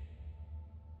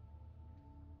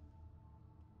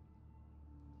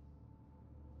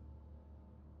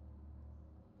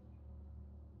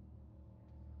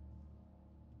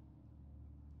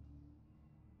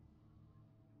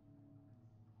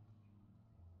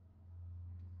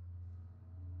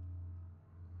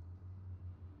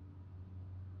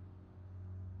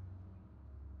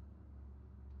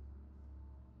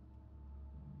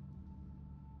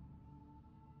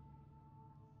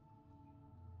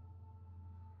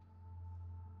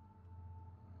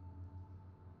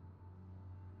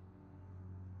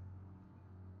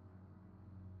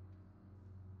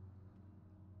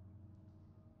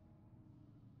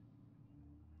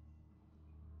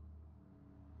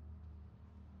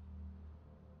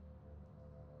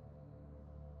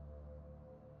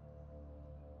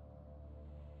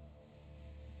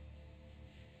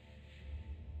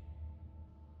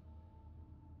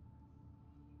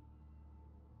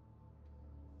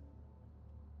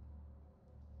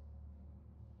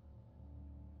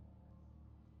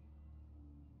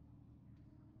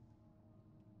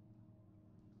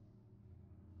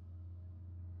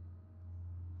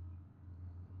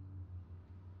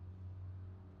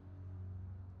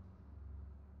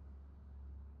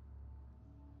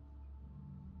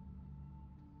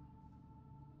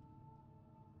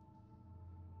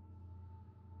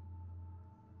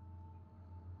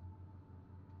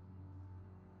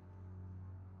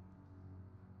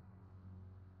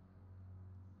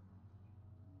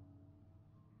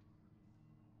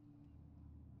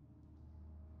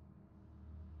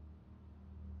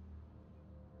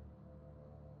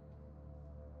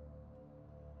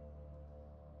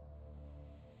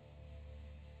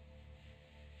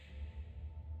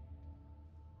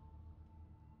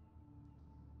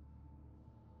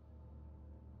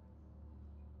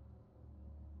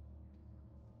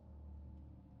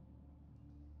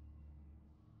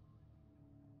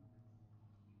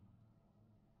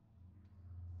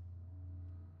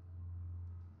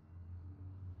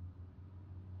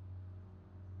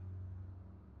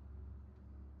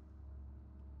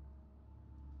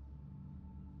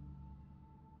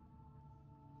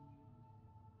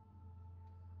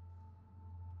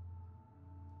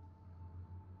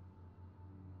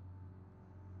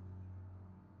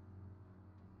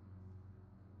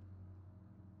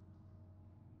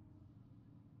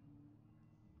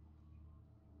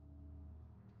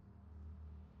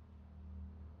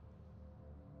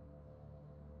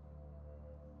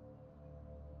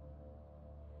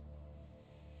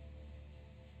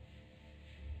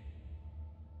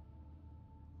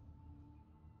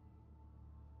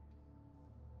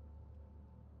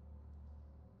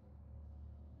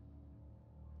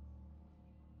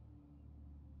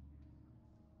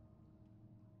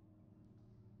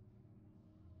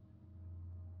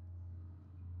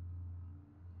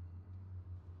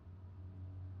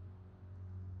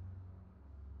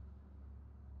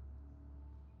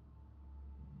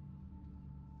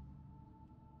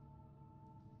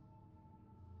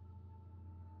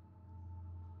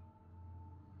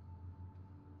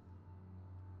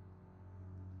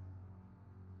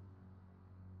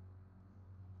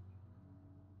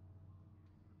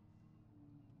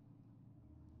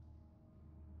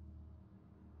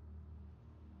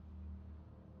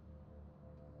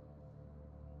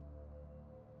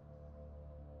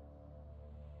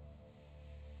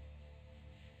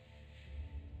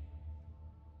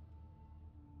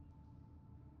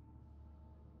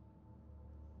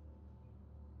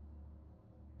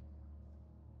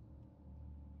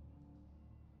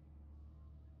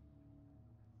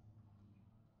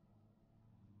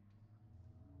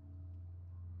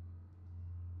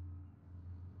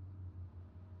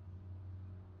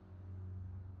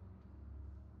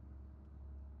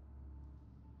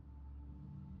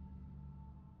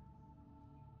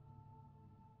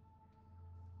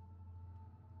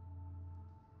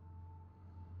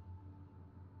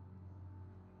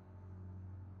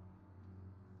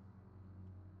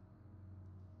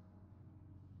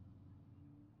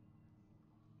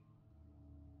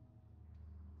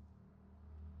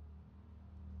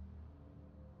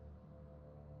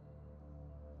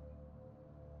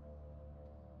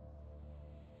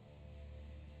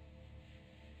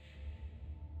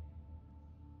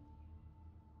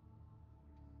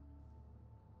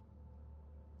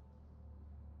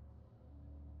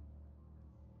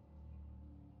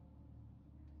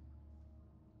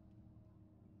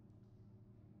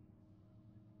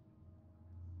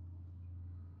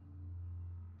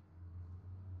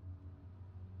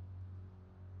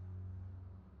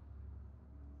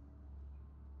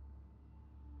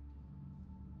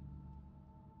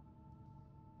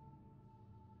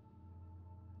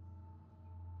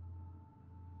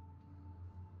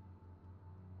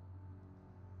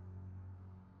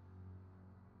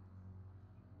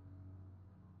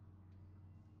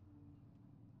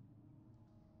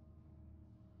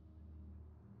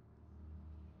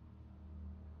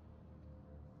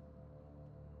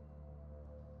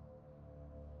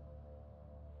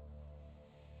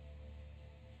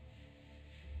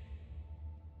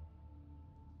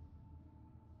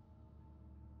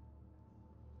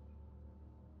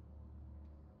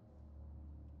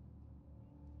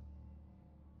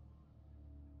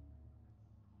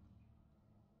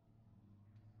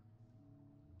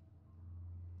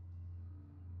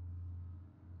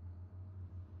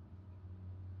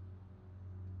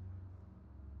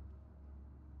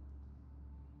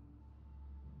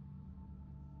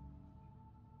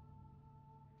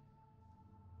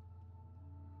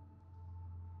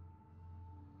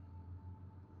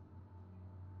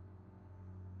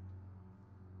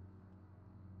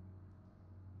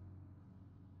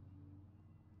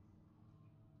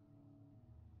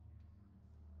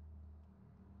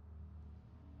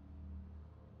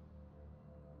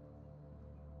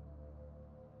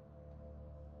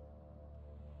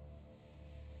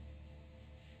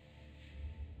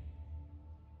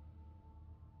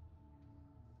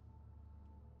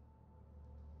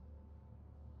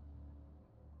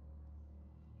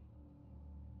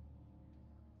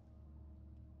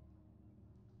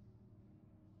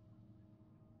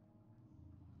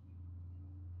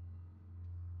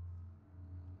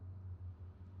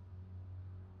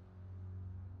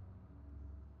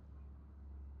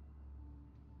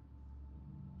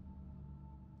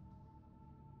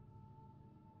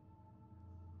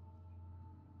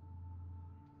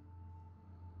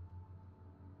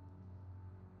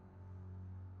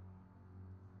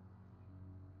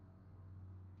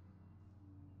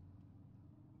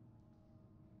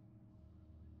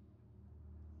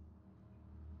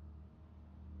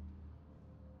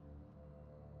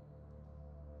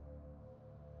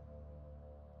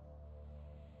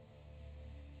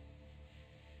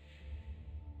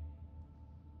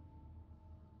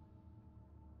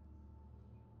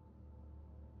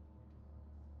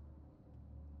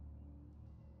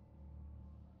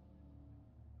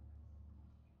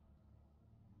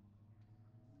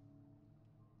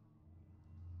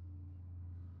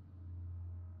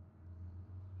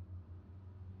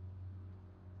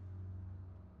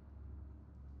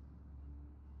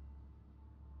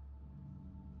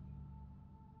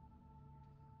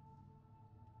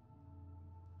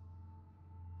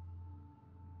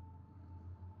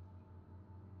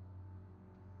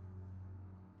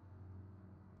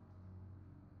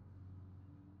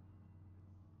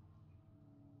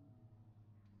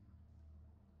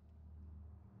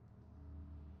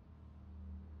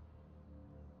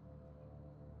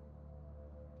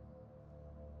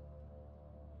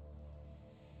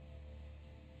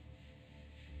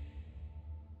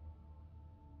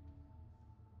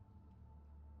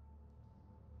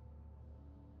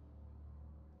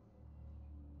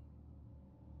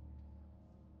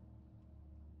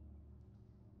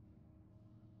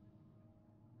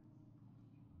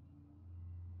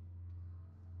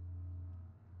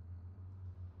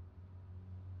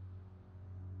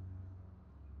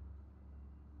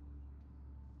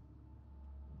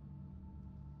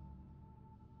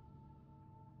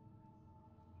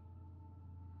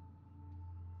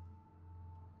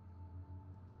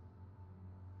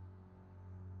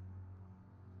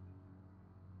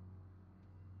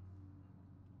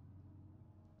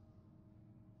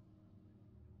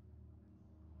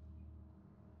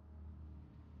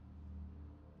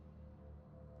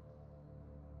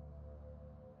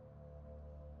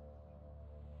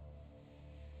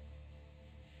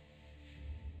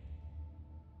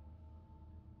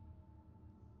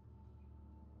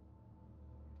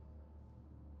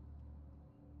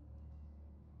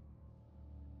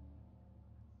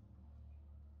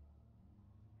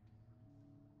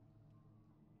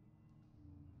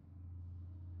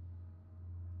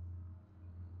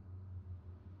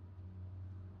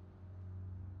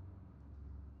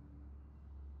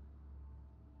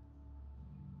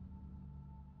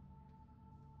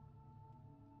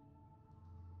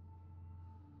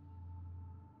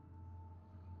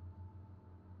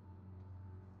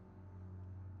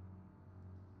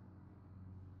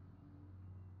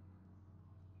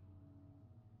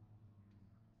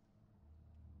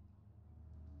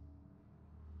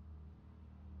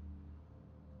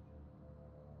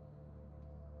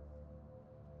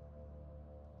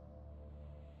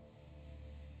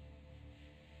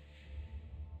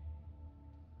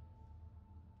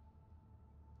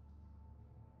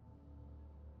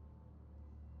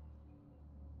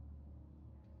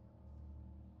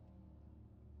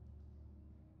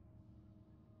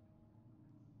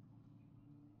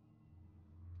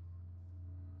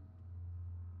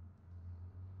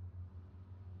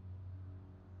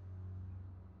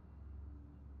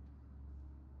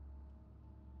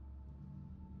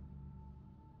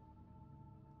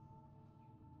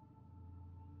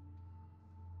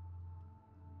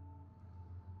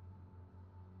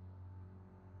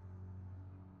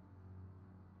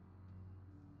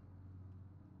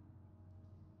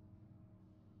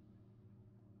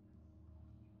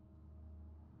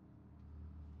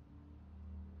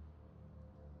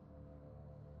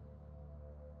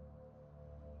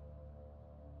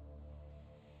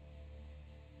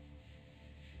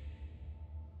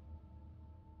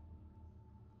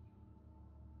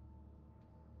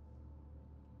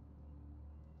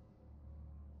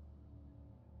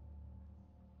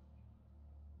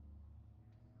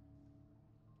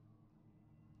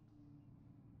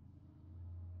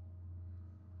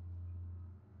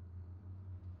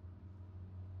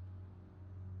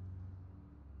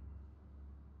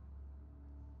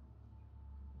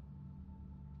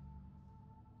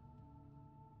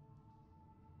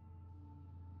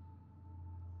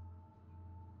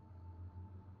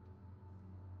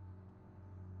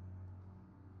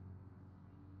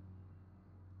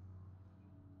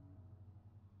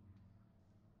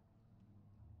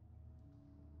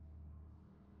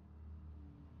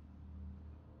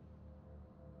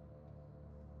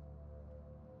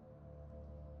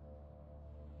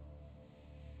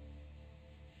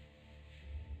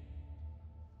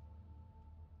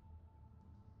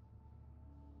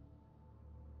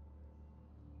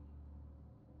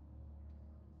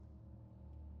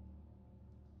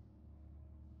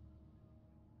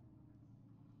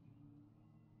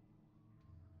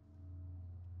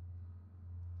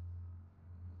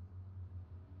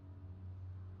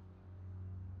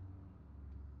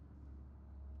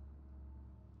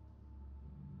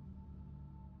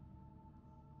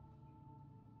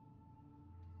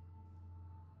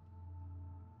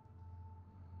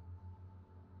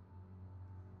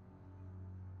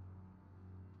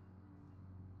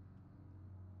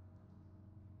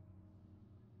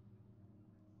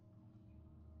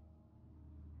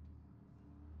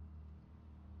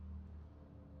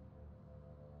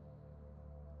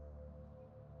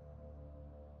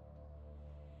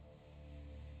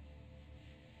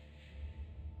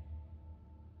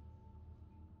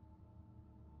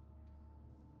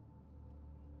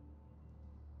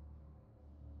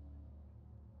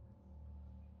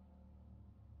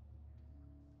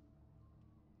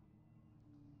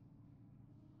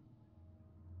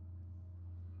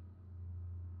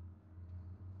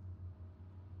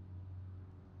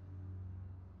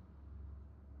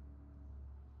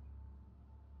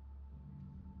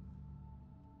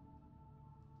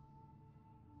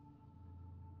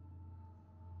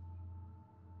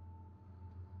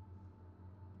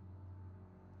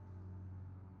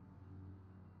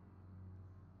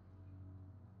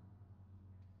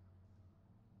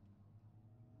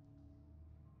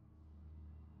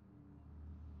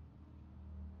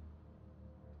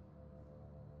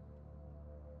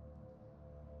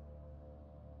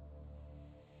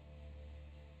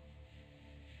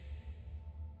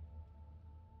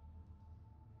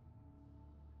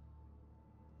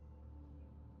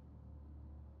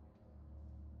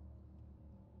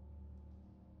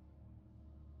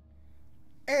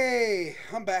 Hey,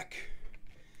 I'm back.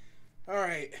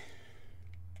 Alright.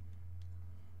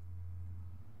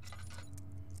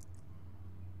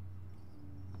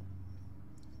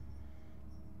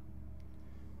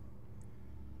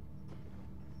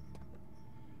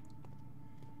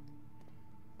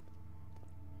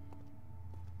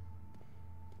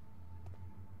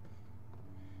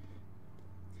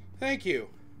 Thank you.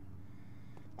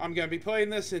 I'm gonna be playing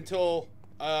this until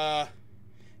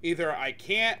either I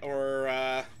can't or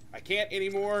I can't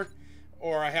anymore,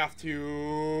 or I have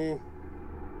to.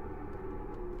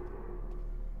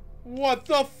 What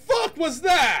the fuck was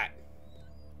that?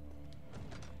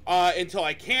 Until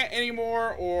I can't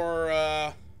anymore, or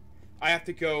I have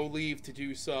to go leave to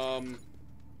do some.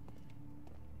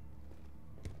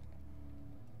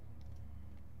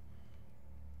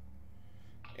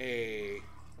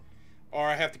 Or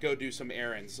I have to go do some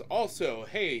errands. Also,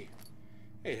 hey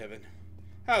Heaven,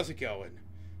 how's it going?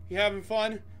 You having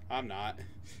fun? I'm not.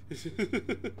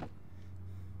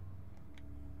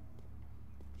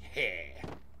 Yeah.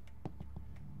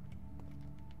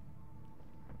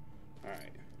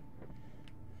 Alright.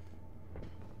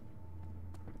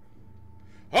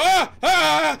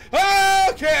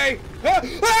 Okay!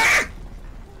 Ah!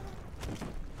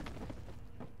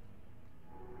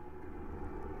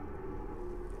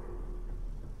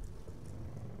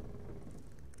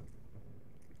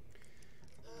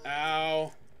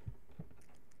 Ow.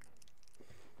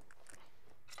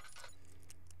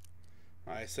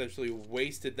 I essentially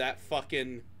wasted that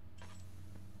fucking...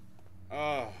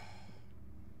 Oh.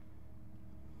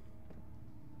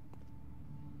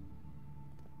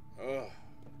 Ugh.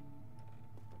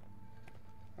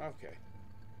 Okay.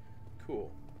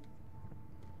 Cool.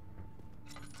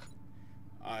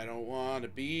 I don't want to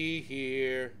be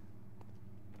here.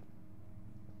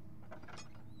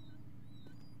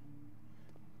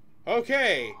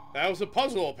 Okay, that was a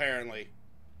puzzle apparently.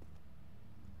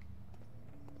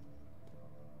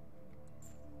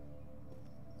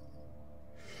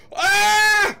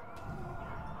 Ah!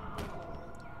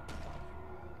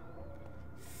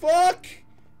 Fuck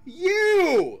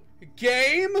you,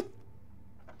 game!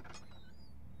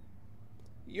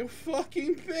 You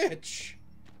fucking bitch.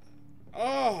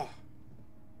 Oh.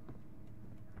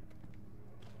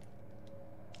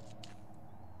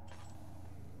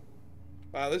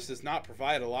 Wow, this does not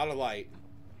provide a lot of light.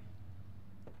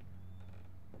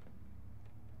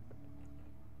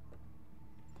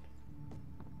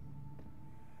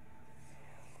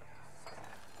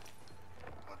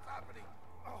 What's happening?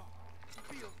 Oh,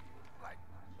 it feels like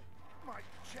my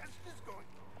chest is going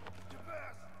to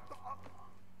burst.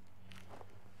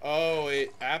 Oh,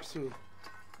 it absolutely...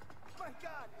 My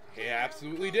God! It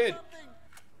absolutely did.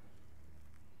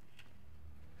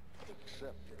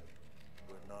 Accept it.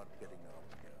 We're not getting out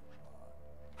of here.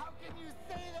 How can you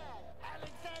say that?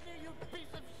 Alexander, you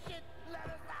piece of shit! Let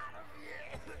us out of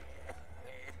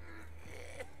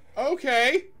here!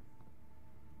 Okay.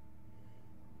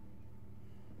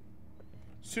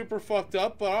 Super fucked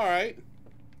up, but alright.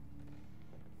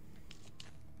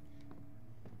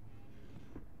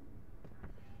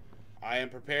 I am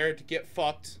prepared to get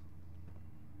fucked.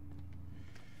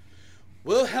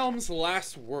 Wilhelm's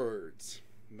last words.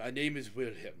 My name is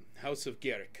Wilhelm, House of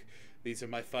Garrick. These are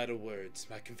my final words,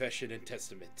 my confession and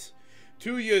testament.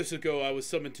 2 years ago, I was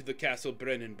summoned to the castle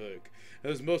Brennenburg.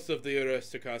 As most of the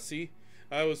aristocracy,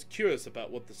 I was curious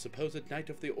about what the supposed Knight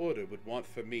of the Order would want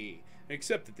from me, and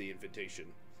accepted the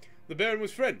invitation. The Baron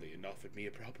was friendly and offered me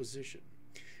a proposition.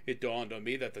 It dawned on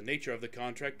me that the nature of the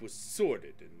contract was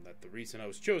sordid, and that the reason I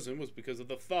was chosen was because of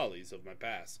the follies of my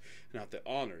past, and not the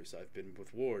honors I've been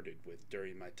rewarded with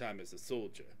during my time as a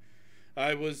soldier.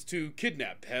 I was to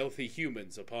kidnap healthy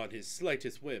humans upon his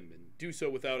slightest whim, and do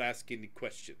so without asking any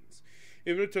questions.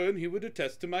 In return, he would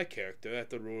attest to my character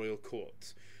at the royal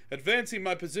court, advancing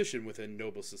my position within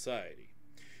noble society.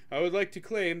 I would like to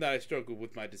claim that I struggled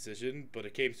with my decision, but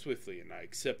it came swiftly, and I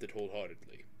accepted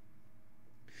wholeheartedly.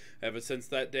 Ever since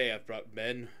that day, I've brought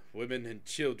men, women, and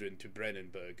children to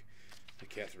Brennenburg. I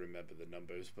can't remember the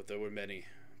numbers, but there were many,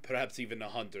 perhaps even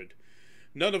 100,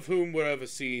 none of whom were ever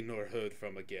seen or heard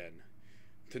from again.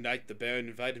 Tonight, the Baron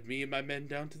invited me and my men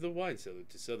down to the wine cellar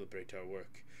to celebrate our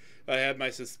work. I had my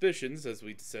suspicions as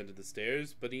we descended the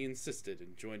stairs, but he insisted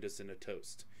and joined us in a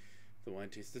toast. The wine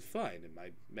tasted fine, and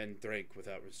my men drank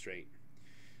without restraint.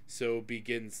 So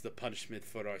begins the punishment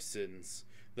for our sins.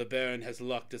 The Baron has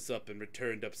locked us up and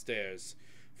returned upstairs.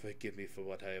 Forgive me for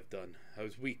what I have done. I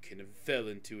was weak and fell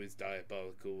into his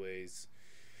diabolical ways.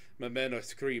 My men are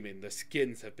screaming. Their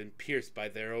skins have been pierced by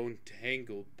their own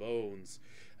tangled bones.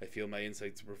 I feel my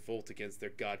insides revolt against their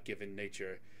God-given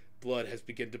nature. Blood has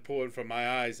begun to pour from my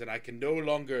eyes, and I can no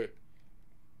longer...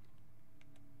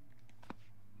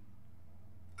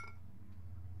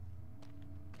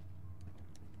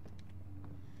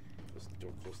 Close the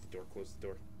door, close the door, close the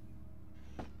door.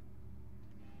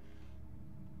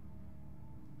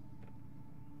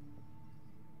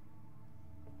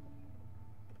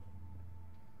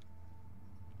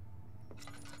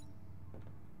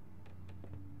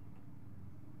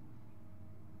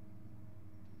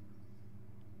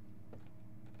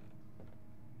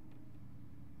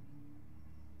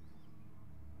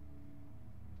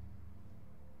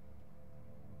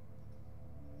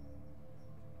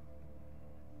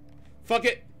 Fuck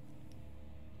it.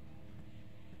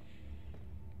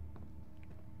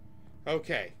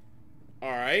 Okay.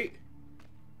 Alright.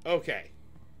 Okay.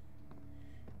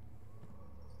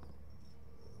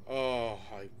 Oh,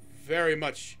 I very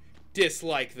much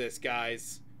dislike this,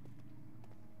 guys.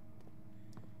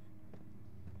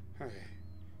 Okay.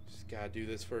 Just gotta do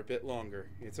this for a bit longer.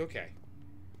 It's okay.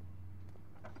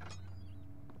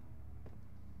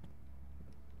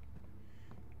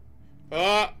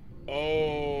 Oh.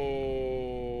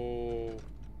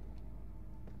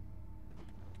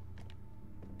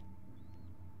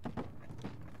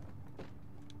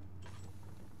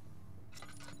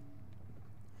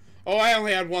 Oh, I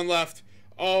only had one left.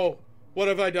 Oh, what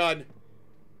have I done?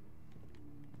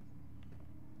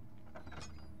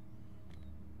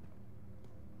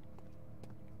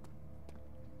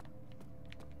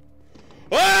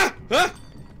 Ah! Ah!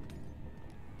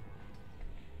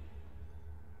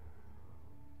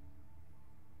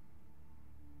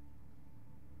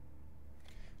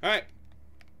 Alright.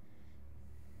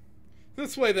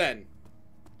 This way then.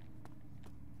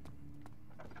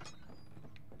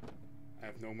 I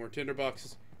have no more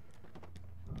tinderboxes.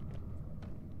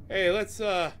 Hey, let's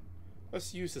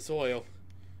use this oil.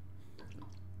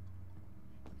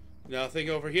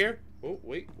 Nothing over here? Oh,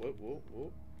 wait,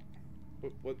 whoa.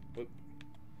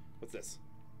 What's this?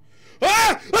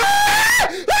 Ah!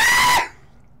 Ah! Ah!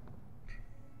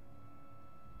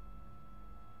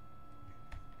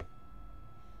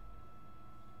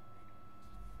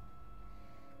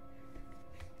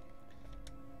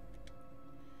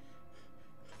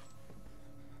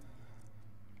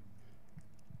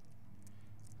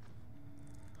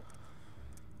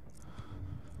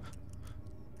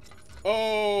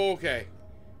 Okay.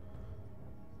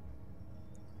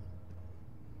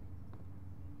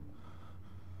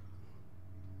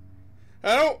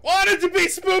 I don't want it to be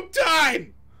spoop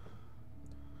time!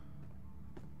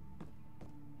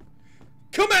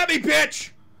 Come at me,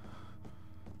 bitch!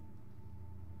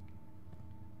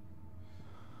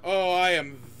 Oh, I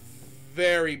am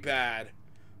very bad.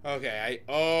 Okay,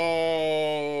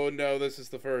 oh, no, this is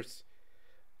the first.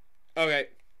 Okay.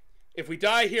 If we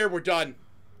die here, we're done.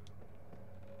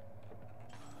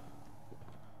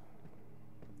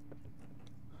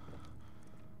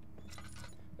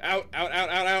 Out.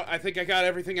 I think I got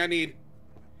everything I need.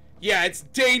 Yeah, it's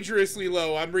dangerously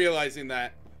low. I'm realizing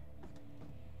that.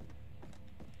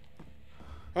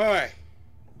 Alright.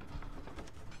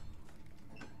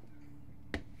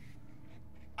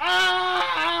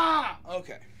 Ah!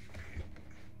 Okay.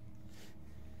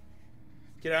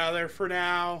 Get out of there for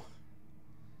now.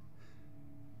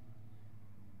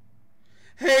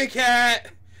 Hey,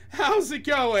 cat! How's it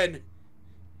going?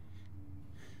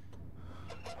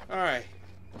 Alright.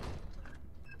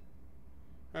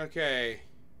 Okay.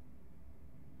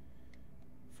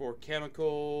 For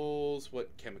chemicals,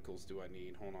 what chemicals do I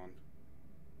need? Hold on.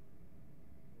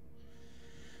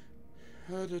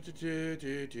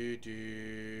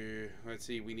 Let's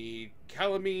see, we need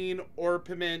calamine,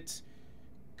 orpiment,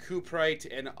 cuprite,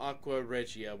 and aqua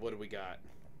regia. What do we got?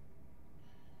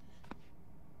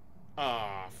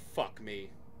 Ah, fuck me.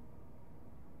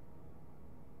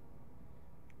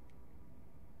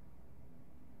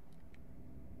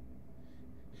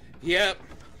 Yep.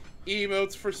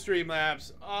 Emotes for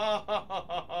Streamlabs.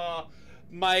 Ah,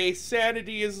 my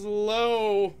sanity is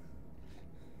low.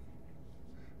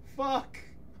 Fuck.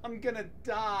 I'm gonna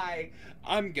die.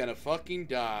 I'm gonna fucking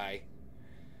die.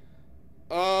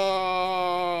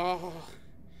 Oh.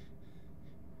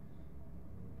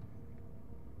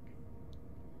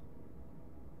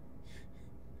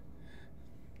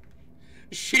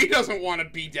 She doesn't want to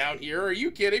be down here. Are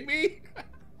you kidding me?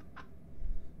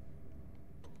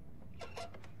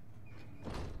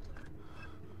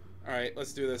 Alright,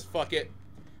 let's do this. Fuck it.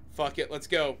 Fuck it. Let's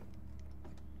go.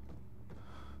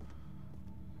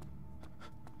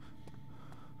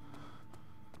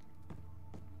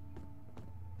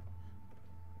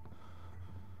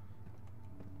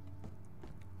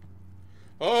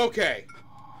 Okay.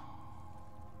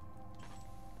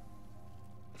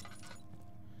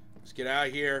 get out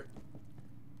of here.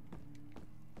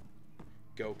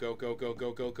 Go, go, go, go,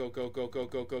 go, go, go, go, go, go,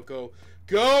 go, go, go.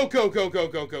 Go, go, go, go,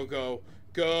 go, go, go.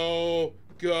 Go,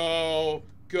 go,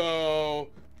 go,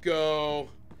 go.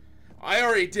 I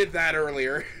already did that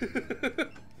earlier.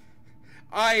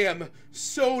 I am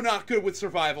so not good with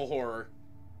survival horror.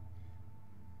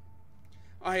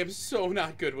 I am so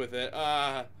not good with it.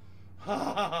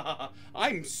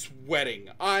 I'm sweating.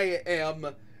 I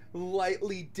am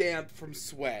lightly damp from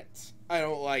sweat. I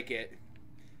don't like it.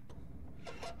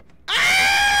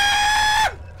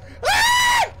 Ah!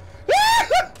 Ah!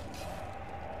 Ah!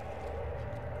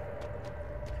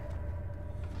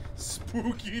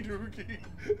 Spooky dookie.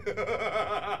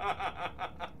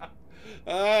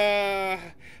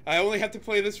 I only have to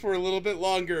play this for a little bit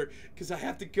longer because I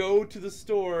have to go to the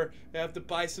store. I have to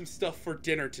buy some stuff for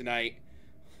dinner tonight.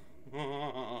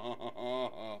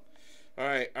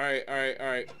 Alright, alright, alright,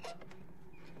 alright.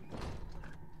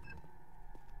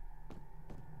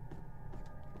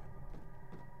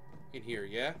 In here,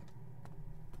 yeah?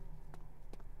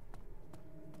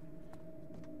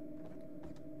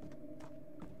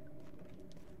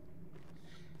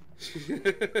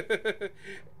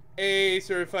 Hey,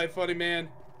 certified funny man.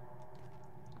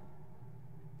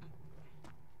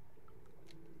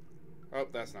 Oh,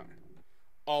 that's not.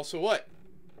 Also what?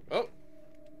 Oh.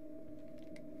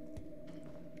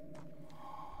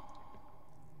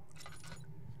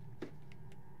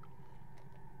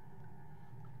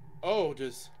 Oh,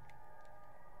 just...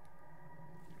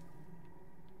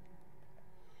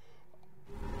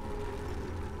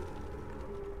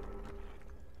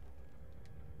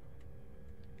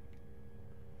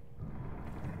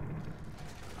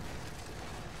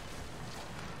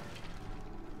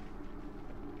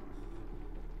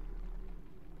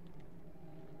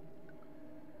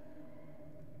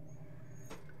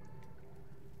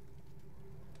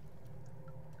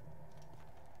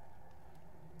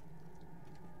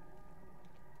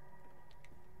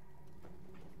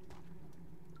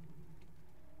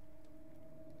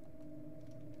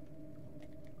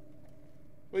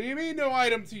 What do you mean no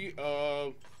item to you?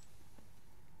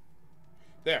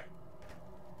 There.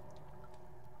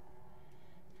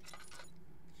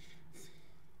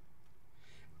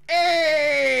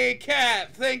 Hey,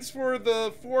 Cat! Thanks for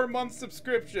the 4-month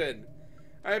subscription.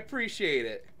 I appreciate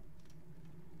it.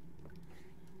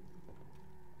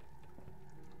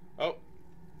 Oh.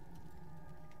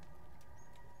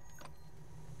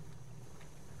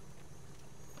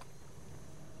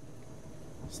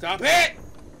 Stop it!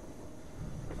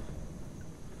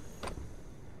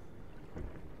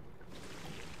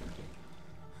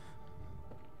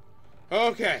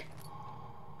 Okay.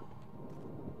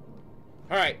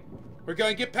 Alright. We're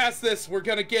gonna get past this. We're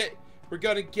gonna get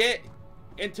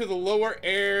into the lower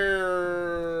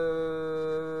air.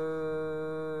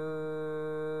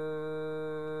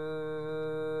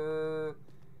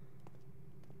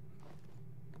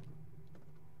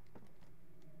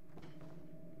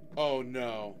 Oh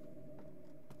no.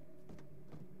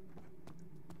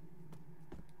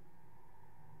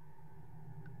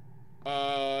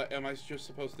 Am I just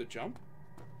supposed to jump?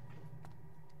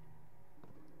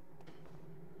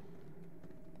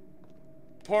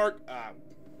 Parkour!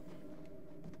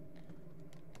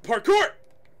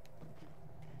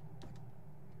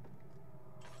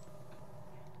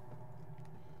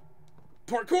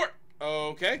 Parkour!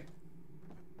 Okay.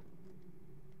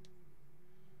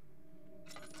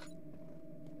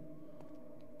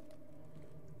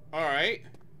 Alright.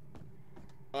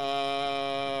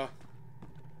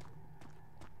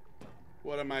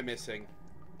 What am I missing?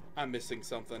 I'm missing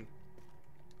something.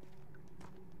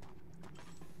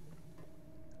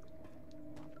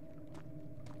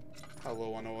 How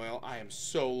low on oil? I am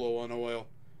so low on oil.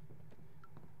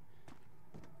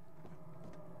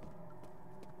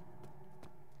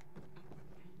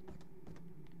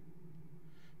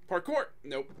 Parkour!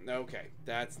 Nope. Okay.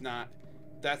 That's not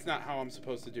how I'm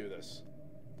supposed to do this.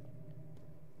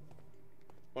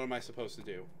 What am I supposed to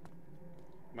do?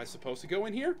 Am I supposed to go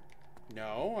in here?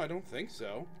 No, I don't think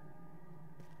so.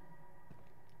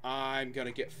 I'm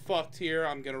gonna get fucked here.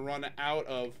 I'm gonna run out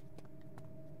of...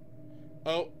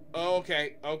 Oh,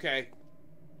 okay, okay.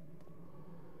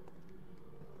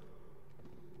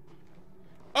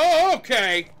 Oh,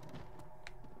 okay!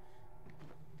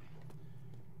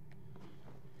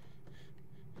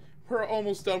 We're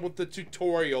almost done with the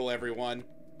tutorial, everyone.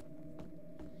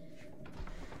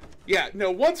 Yeah, no,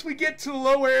 once we get to the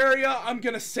lower area, I'm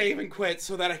gonna save and quit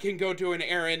so that I can go do an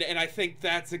errand, and I think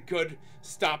that's a good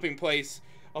stopping place.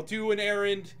 I'll do an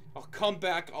errand, I'll come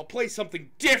back, I'll play something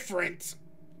different!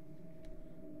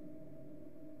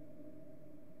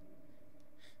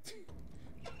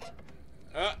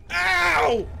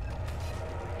 Ow!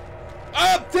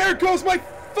 Up there goes my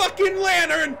fucking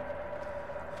lantern!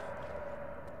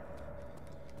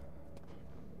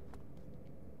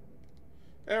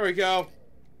 There we go.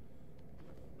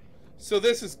 So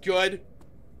this is good.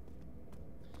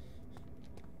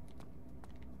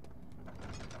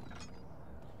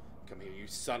 Come here, you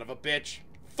son of a bitch.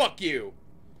 Fuck you.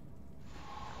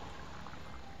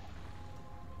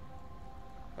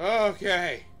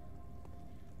 Okay.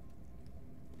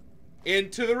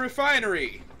 Into the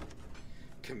refinery.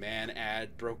 Command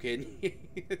add broken.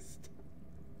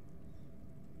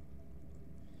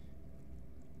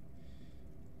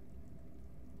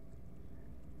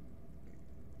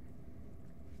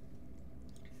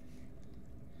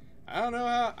 I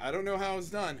don't know how it's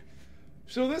done.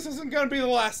 So this isn't gonna be the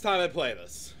last time I play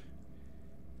this.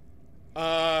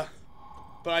 But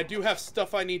I do have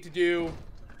stuff I need to do.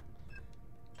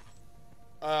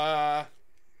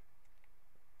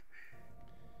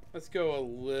 Let's go a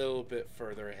little bit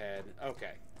further ahead.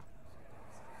 Okay.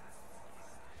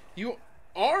 You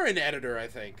are an editor, I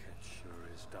think. It sure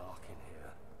is dark in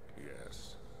here.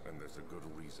 Yes, and there's a good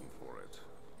reason for it.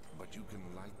 But you can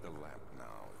light the lamp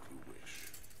now if you wish.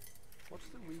 What's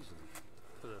the reason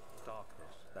for the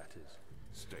darkness, that is?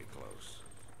 Stay close.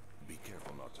 Be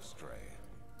careful not to stray.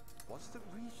 What's the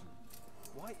reason?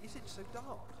 Why is it so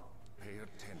dark? Pay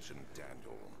attention,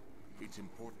 Daniel. It's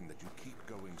important that you keep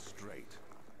going straight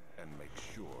and make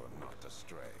sure not to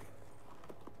stray.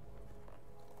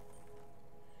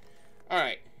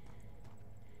 Alright.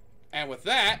 And with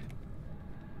that,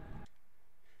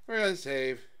 we're gonna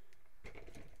save.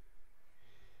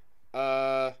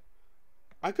 I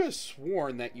could have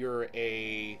sworn that you're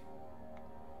a...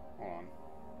 Hold on.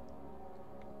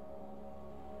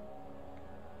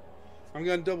 I'm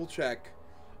gonna double check.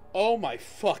 Oh my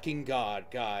fucking god,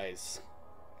 guys.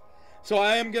 So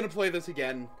I am gonna play this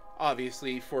again,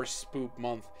 obviously, for Spoop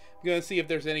Month. I'm gonna see if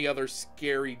there's any other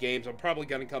scary games. I'm probably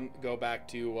gonna go back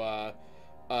to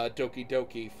Doki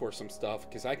Doki for some stuff,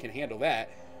 because I can handle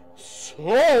that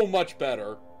so much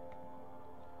better.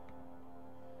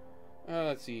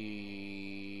 Let's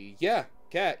see. Yeah,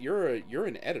 Kat, you're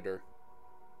an editor.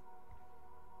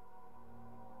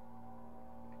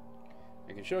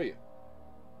 I can show you.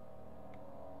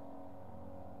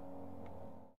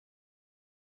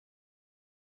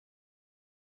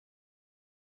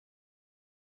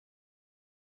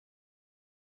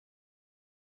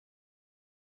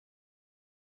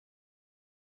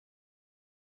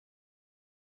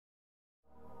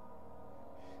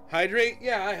 Hydrate?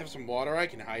 Yeah, I have some water. I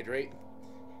can hydrate.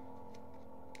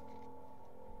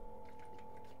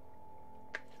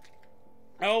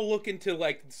 I'll look into,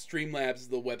 like, Streamlabs,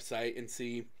 the website, and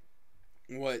see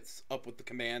what's up with the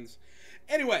commands.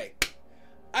 Anyway,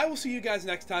 I will see you guys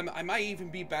next time. I might even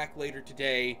be back later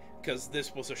today, because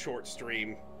this was a short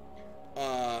stream.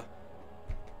 And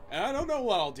I don't know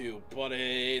what I'll do, but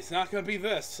it's not going to be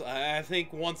this. I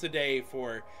think once a day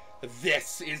for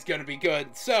this is going to be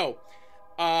good. So,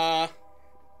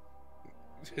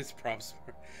 it's props.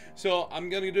 So I'm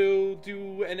gonna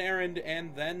do an errand,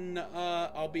 and then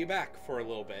I'll be back for a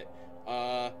little bit.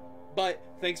 But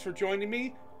thanks for joining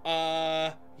me.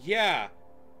 Yeah.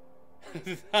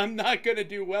 I'm not gonna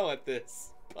do well at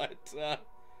this, but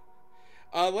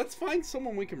let's find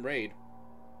someone we can raid.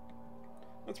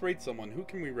 Let's raid someone. Who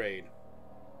can we raid?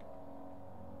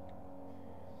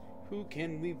 Who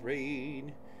can we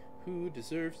raid? Who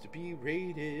deserves to be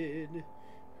raided?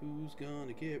 Who's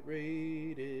gonna get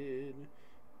raided?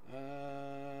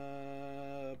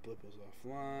 Blip was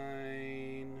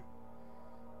offline.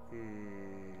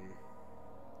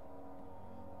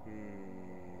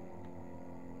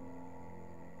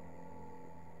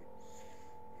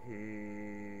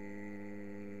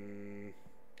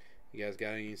 You guys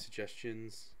got any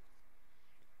suggestions?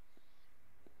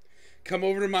 Come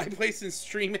over to my place and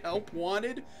stream Help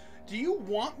Wanted? Do you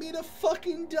want me to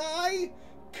fucking die?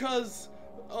 'Cause,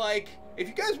 like, if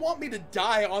you guys want me to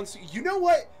die on... You know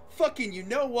what? Fucking, you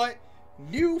know what?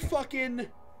 New fucking...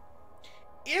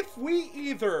 If we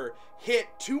either hit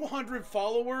 200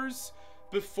 followers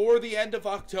before the end of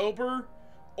October,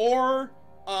 or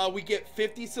we get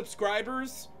 50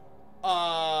 subscribers,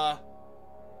 I'll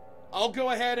go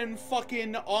ahead and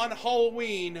fucking, on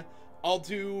Halloween, I'll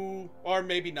do... Or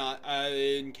maybe not,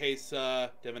 in case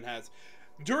Devin has...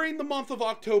 During the month of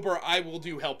October, I will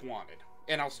do Help Wanted,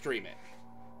 and I'll stream it.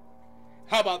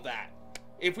 How about that?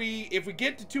 If we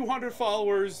get to 200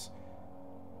 followers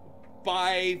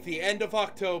by the end of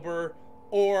October,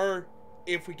 or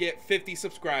if we get 50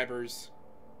 subscribers.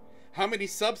 How many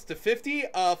subs to 50?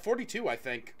 42, I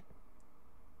think.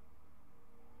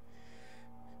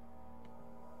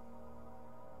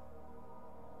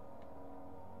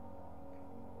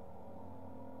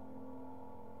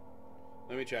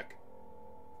 Let me check.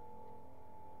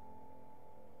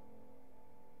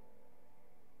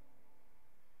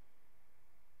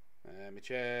 Let me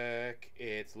check.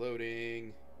 It's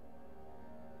loading.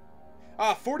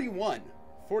 Ah, 41.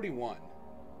 41.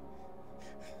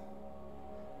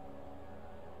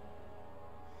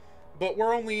 But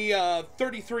we're only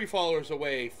 33 followers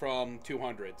away from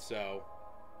 200, so...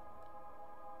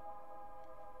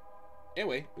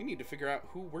 Anyway, we need to figure out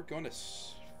who we're going to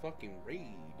fucking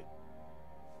raid.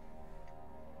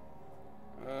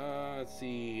 Let's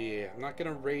see. I'm not going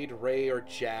to raid Ray or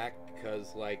Jack,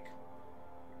 because, like...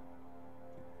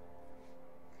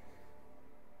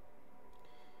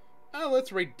 Oh,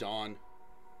 let's raid Dawn.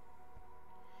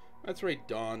 Let's raid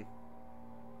Dawn.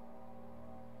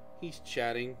 He's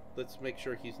chatting. Let's make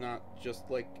sure he's not just,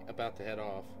 like, about to head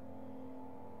off.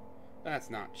 That's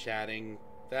not chatting.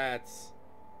 That's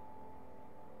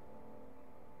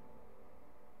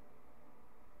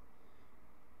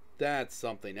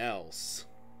something else.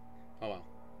 Oh, well.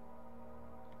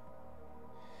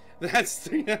 That's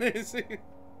 300.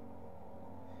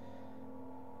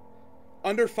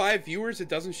 Under 5 viewers, it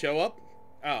doesn't show up?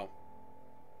 Oh.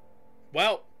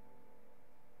 Well.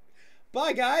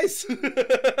 Bye, guys.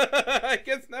 I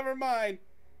guess never mind.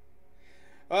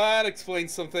 That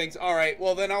explains some things. Alright,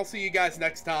 well then I'll see you guys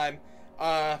next time.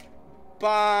 Bye.